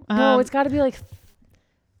know. No, No, it's got to be like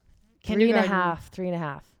 3.5.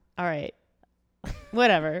 3.5. All right.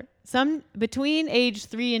 Whatever. Some between age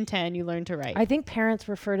 3 and 10, you learn to write. I think parents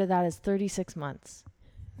refer to that as 36 months.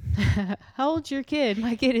 How old's your kid?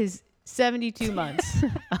 My kid is 72 months.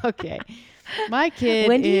 Okay. My kid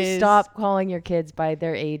When do you stop calling your kids by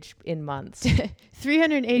their age in months?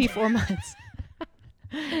 384 months.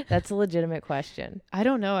 That's a legitimate question. I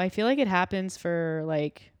don't know. I feel like it happens for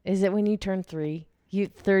like... Is it when you turn 3?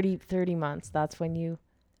 30 months. That's when you...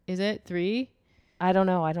 Is it 3? I don't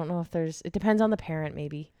know. I don't know if there's... It depends on the parent,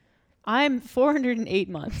 maybe. I'm 408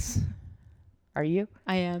 months. Are you?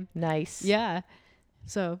 I am. Nice. Yeah.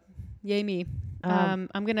 So, yay me. I'm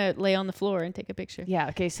going to lay on the floor and take a picture. Yeah.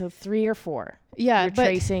 Okay. So 3 or 4. Yeah. You're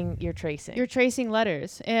tracing. You're tracing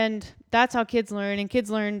letters. And that's how kids learn. And kids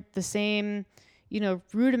learn the same,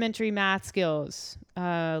 rudimentary math skills,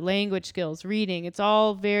 language skills, reading. It's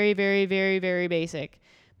all very, very, very, very basic.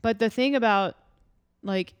 But the thing about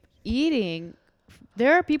like eating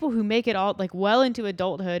There are people who make it all like well into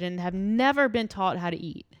adulthood and have never been taught how to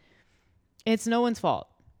eat. It's no one's fault.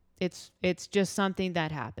 It's just something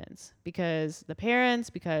that happens because the parents,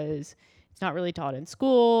 because it's not really taught in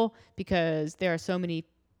school, because there are so many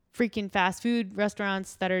freaking fast food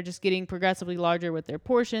restaurants that are just getting progressively larger with their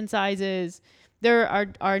portion sizes. There are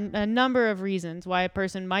a number of reasons why a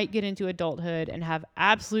person might get into adulthood and have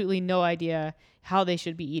absolutely no idea how they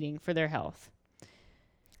should be eating for their health.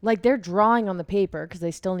 Like they're drawing on the paper because they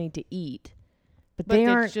still need to eat, but they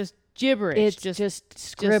aren't. Just gibberish. It's just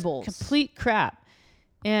scribbles. Just complete crap.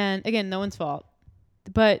 And again, no one's fault.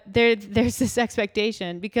 But there's this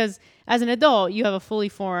expectation because as an adult, you have a fully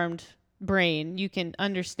formed brain. You can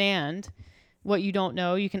understand what you don't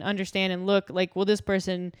know. You can understand and look like, well, this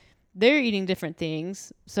person, they're eating different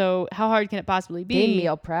things. So how hard can it possibly be? They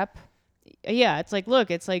meal prep. Yeah. It's like, look,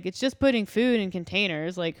 it's just putting food in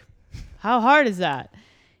containers. Like, how hard is that?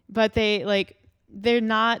 But they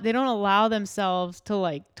don't allow themselves to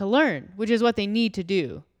learn, which is what they need to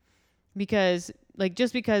do. Because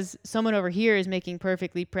just because someone over here is making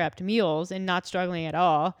perfectly prepped meals and not struggling at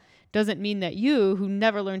all doesn't mean that you, who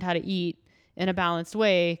never learned how to eat in a balanced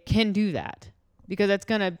way, can do that, because it's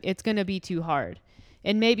going to be too hard.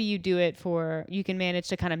 And maybe you can manage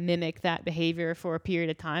to kind of mimic that behavior for a period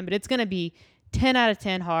of time, but it's going to be 10 out of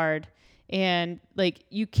 10 hard. And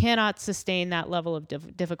you cannot sustain that level of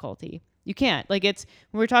difficulty. You can't. When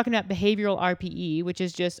we're talking about behavioral RPE, which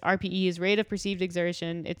is just RPE is rate of perceived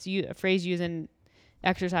exertion. It's a phrase used in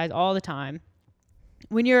exercise all the time.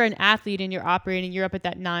 When you're an athlete and you're operating, you're up at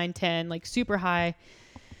that 9, 10, super high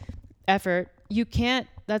effort. You can't,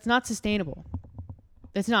 that's not sustainable.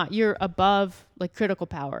 That's not. You're above critical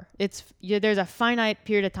power. There's a finite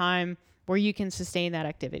period of time where you can sustain that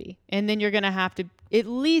activity. And then you're going to have to at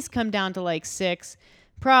least come down to 6,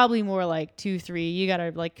 probably more 2, 3. You got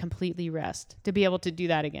to completely rest to be able to do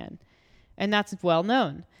that again. And that's well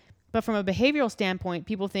known. But from a behavioral standpoint,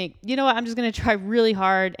 people think, you know what, I'm just going to try really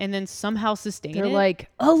hard and then somehow sustain it. They're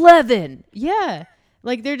 11. Yeah.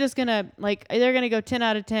 They're just going to they're going to go 10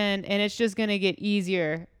 out of 10 and it's just going to get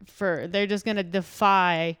easier they're just going to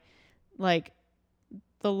defy the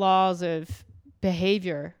laws of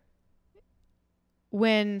behavior.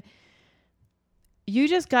 When you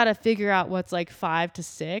just got to figure out what's 5 to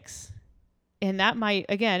 6. And that might,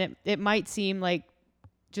 again, it might seem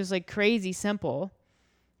just crazy simple,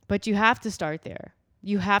 but you have to start there.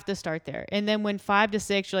 You have to start there. And then when 5 to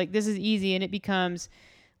 6, you're this is easy. And it becomes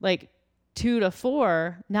 2 to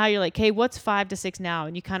 4. Now you're hey, what's 5 to 6 now?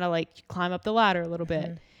 And you kind of climb up the ladder a little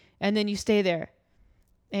bit and then you stay there.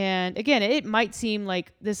 And again, it might seem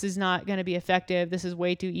this is not going to be effective. This is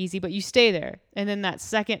way too easy, but you stay there. And then that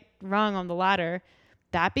second rung on the ladder,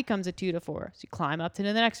 that becomes a 2 to 4. So you climb up to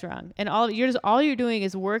the next rung. And all you're doing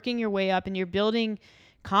is working your way up, and you're building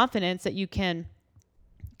confidence that you can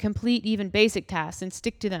complete even basic tasks and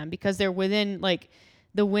stick to them because they're within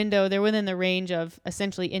the window, they're within the range of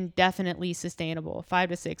essentially indefinitely sustainable. 5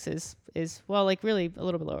 to 6 is really a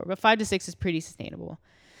little bit lower, but 5 to 6 is pretty sustainable.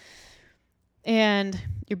 And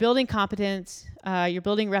you're building competence, you're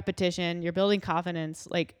building repetition, you're building confidence.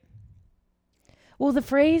 Well, the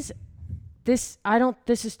phrase, this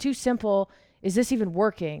is too simple. Is this even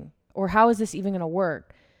working? Or how is this even going to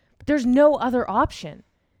work? But there's no other option.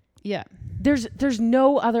 Yeah. There's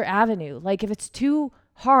no other avenue. If it's too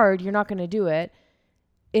hard, you're not going to do it.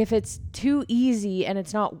 If it's too easy and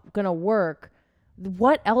it's not going to work,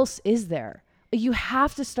 what else is there? You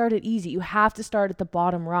have to start it easy. You have to start at the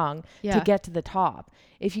bottom rung to get to the top.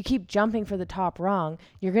 If you keep jumping for the top rung,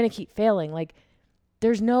 you're going to keep failing.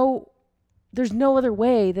 There's no other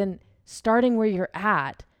way than starting where you're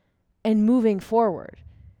at and moving forward.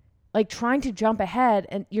 Trying to jump ahead,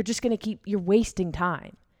 and you're just going to you're wasting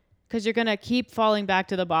time. Because you're going to keep falling back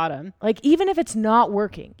to the bottom. Even if it's not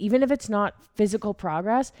working, even if it's not physical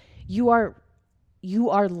progress, you are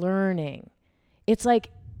learning. It's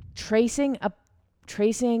tracing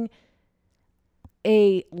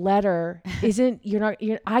a letter isn't,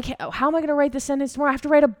 how am I going to write this sentence tomorrow? I have to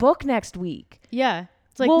write a book next week. Yeah.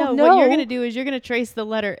 It's what you're going to do is you're going to trace the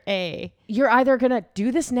letter A. You're either going to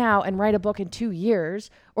do this now and write a book in 2 years,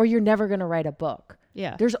 or you're never going to write a book.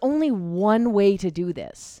 Yeah. There's only one way to do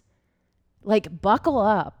this. Buckle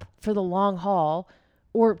up for the long haul,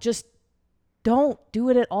 or just don't do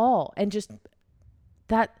it at all. And just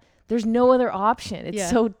there's no other option. It's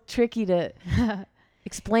so tricky to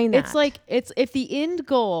explain that. It's if the end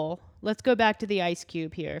goal, let's go back to the ice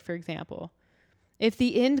cube here, for example. If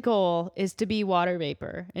the end goal is to be water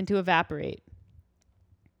vapor and to evaporate,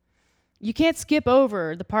 you can't skip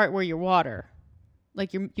over the part where you're water.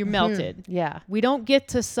 You're melted. Yeah. We don't get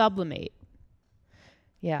to sublimate.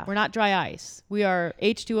 Yeah. We're not dry ice. We are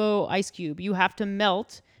H2O ice cube. You have to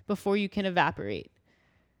melt before you can evaporate.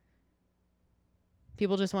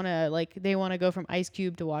 People just want to they want to go from ice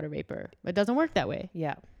cube to water vapor. It doesn't work that way.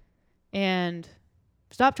 Yeah. And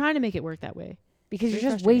stop trying to make it work that way. Because you're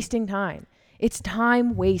just wasting time. It's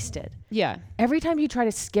time wasted. Yeah. Every time you try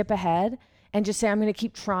to skip ahead and just say, I'm going to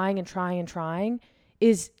keep trying and trying and trying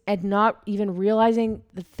and not even realizing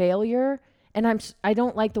the failure. And I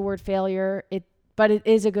don't like the word failure, but it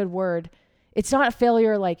is a good word. It's not a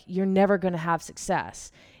failure like you're never going to have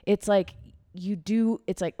success. It's like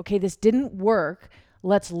it's like, okay, this didn't work.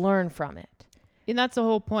 Let's learn from it. And that's the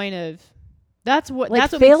whole point of, that's what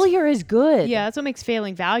failure is good. Yeah. That's what makes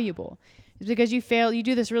failing valuable. It's because you fail, you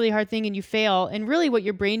do this really hard thing and you fail. And really what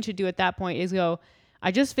your brain should do at that point is go,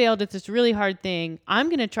 I just failed at this really hard thing. I'm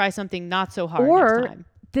going to try something not so hard next time.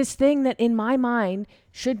 This thing that in my mind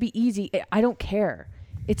should be easy. I don't care.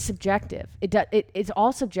 It's subjective. It's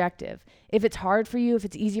all subjective. If it's hard for you, if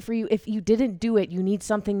it's easy for you, if you didn't do it, you need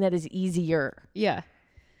something that is easier. Yeah,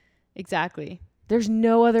 exactly. There's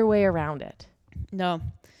no other way around it. No,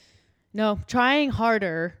 trying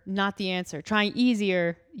harder, not the answer. Trying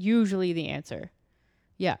easier, usually the answer.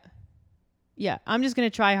 Yeah. I'm just going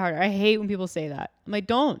to try harder. I hate when people say that. I'm like,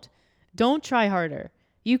 don't try harder.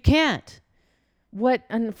 You can't. What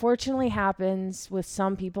unfortunately happens with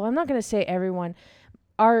some people, I'm not going to say everyone,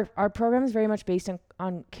 our program is very much based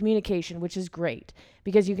on communication, which is great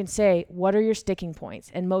because you can say, what are your sticking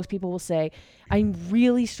points? And most people will say, I'm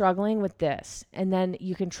really struggling with this. And then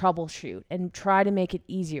you can troubleshoot and try to make it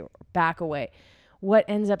easier, back away. What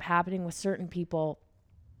ends up happening with certain people,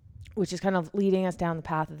 which is kind of leading us down the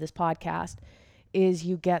path of this podcast, is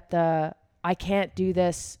you get I can't do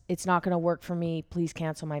this. It's not going to work for me. Please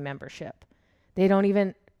cancel my membership. They don't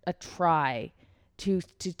even try to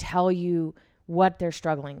tell you what they're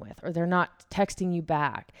struggling with, or they're not texting you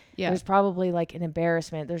back. Yeah. There's probably like an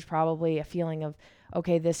embarrassment. There's probably a feeling of,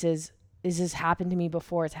 okay, this happened to me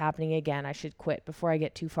before. It's happening again. I should quit before I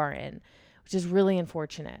get too far in, which is really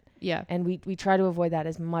unfortunate. Yeah. And we try to avoid that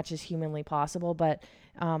as much as humanly possible, but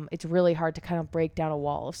it's really hard to kind of break down a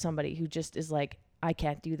wall of somebody who just is like, I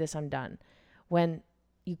can't do this. I'm done. When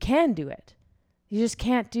you can do it. You just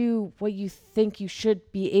can't do what you think you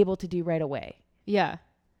should be able to do right away. Yeah.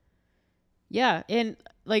 Yeah. And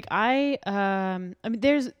like,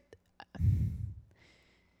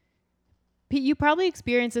 you probably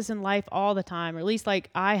experience this in life all the time, or at least like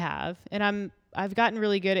I have, and I've gotten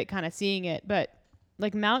really good at kind of seeing it, but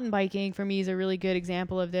like mountain biking for me is a really good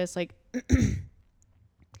example of this. Like a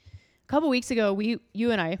couple weeks ago,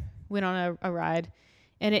 you and I went on a ride,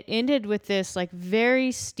 and it ended with this like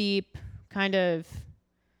very steep kind of,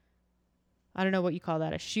 I don't know what you call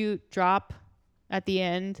that, a chute drop at the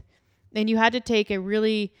end. And you had to take a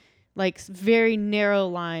really like very narrow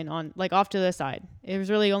line on like off to the side. It was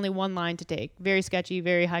really only one line to take. Very sketchy,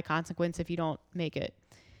 very high consequence if you don't make it.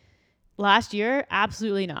 Last year,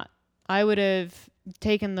 absolutely not. I would have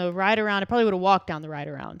taken the ride around. I probably would have walked down the ride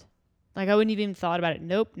around. Like I wouldn't even thought about it.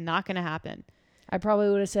 Nope, not going to happen. I probably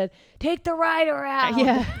would have said, take the ride around.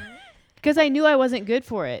 Yeah. Because I knew I wasn't good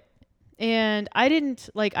for it. And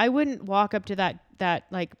I wouldn't walk up to that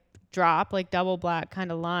like drop, like double black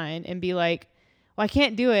kind of line and be like, well, I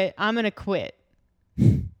can't do it. I'm going to quit.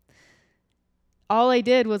 All I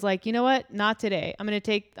did was like, you know what? Not today. I'm going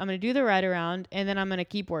to do the ride around, and then I'm going to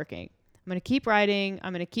keep working. I'm going to keep riding.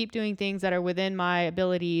 I'm going to keep doing things that are within my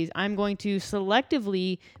abilities. I'm going to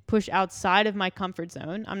selectively push outside of my comfort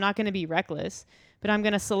zone. I'm not going to be reckless, but I'm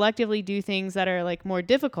going to selectively do things that are like more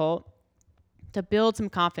difficult to build some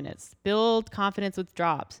confidence, build confidence with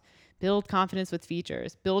drops, build confidence with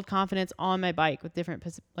features, build confidence on my bike with different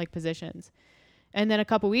positions. And then a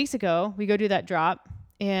couple weeks ago, we go do that drop,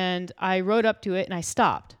 and I rode up to it and I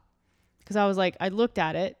stopped because I was like, I looked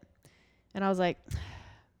at it and I was like,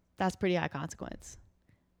 that's pretty high consequence.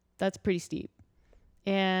 That's pretty steep.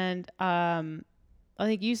 And I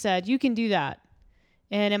think you said you can do that.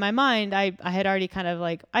 And in my mind, I had already kind of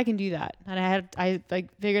like, I can do that. And I like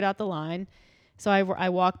figured out the line. So I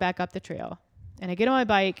walk back up the trail and I get on my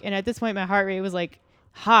bike. And at this point, my heart rate was like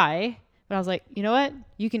high, but I was like, you know what?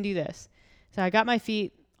 You can do this. So I got my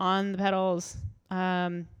feet on the pedals, got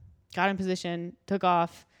in position, took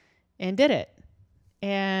off, and did it.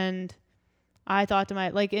 And I thought to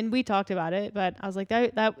and we talked about it, but I was like,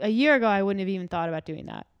 that a year ago, I wouldn't have even thought about doing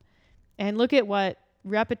that. And look at what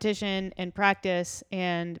repetition and practice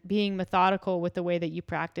and being methodical with the way that you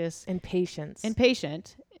practice. And patient.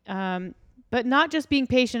 But not just being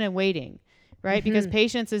patient and waiting, right? Mm-hmm. Because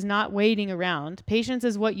patience is not waiting around. Patience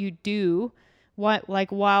is what you do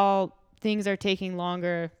while things are taking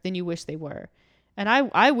longer than you wish they were. And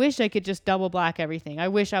I wish I could just double black everything. I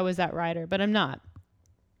wish I was that rider, but I'm not.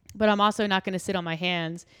 But I'm also not going to sit on my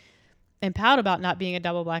hands and pout about not being a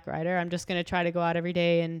double black rider. I'm just going to try to go out every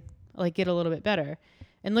day and like get a little bit better.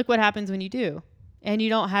 And look what happens when you do. And you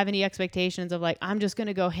don't have any expectations of like, I'm just going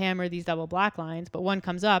to go hammer these double black lines. But one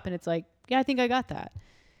comes up and it's like, yeah, I think I got that.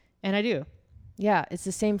 And I do. Yeah, it's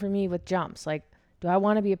the same for me with jumps. Like, do I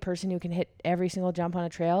want to be a person who can hit every single jump on a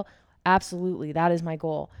trail? Absolutely. That is my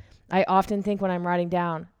goal. I often think when I'm riding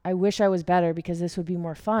down, I wish I was better because this would be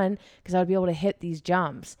more fun because I would be able to hit these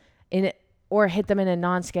jumps in it or hit them in a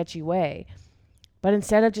non-sketchy way. But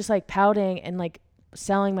instead of just like pouting and like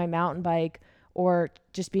selling my mountain bike or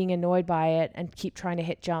just being annoyed by it and keep trying to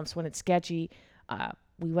hit jumps when it's sketchy,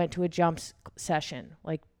 we went to a jumps session,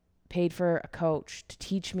 like paid for a coach to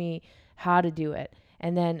teach me how to do it.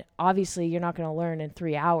 And then obviously you're not going to learn in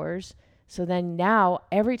 3 hours. So then now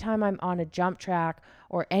every time I'm on a jump track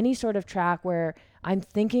or any sort of track where I'm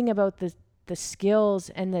thinking about the skills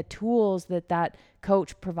and the tools that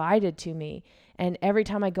coach provided to me. And every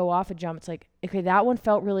time I go off a jump, it's like, okay, that one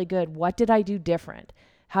felt really good. What did I do different?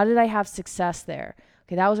 How did I have success there?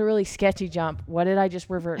 Okay, that was a really sketchy jump. What did I just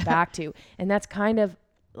revert back to? And that's kind of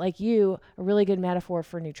like a really good metaphor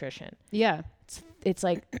for nutrition. Yeah. It's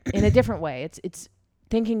like in a different way. It's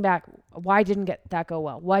thinking back, why didn't that go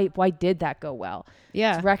well? Why did that go well?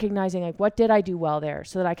 Yeah. It's recognizing like, what did I do well there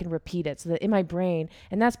so that I can repeat it so that in my brain,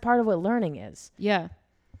 and that's part of what learning is. Yeah.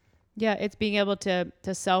 Yeah. It's being able to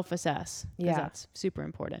self-assess. Yeah. That's super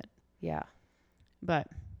important. Yeah. But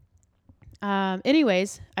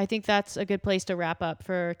anyways, I think that's a good place to wrap up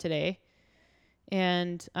for today.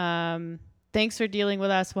 And thanks for dealing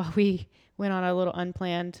with us while we went on a little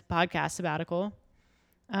unplanned podcast sabbatical.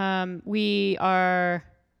 We are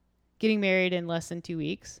getting married in less than 2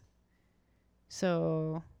 weeks.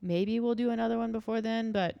 So maybe we'll do another one before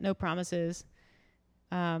then, but no promises.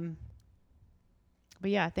 But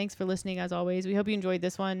yeah, thanks for listening as always. We hope you enjoyed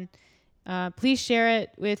this one. Please share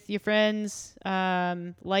it with your friends,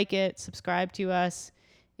 like it, subscribe to us.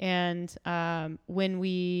 And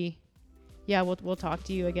we'll talk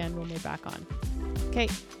to you again when we're back on. Okay,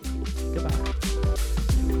 goodbye.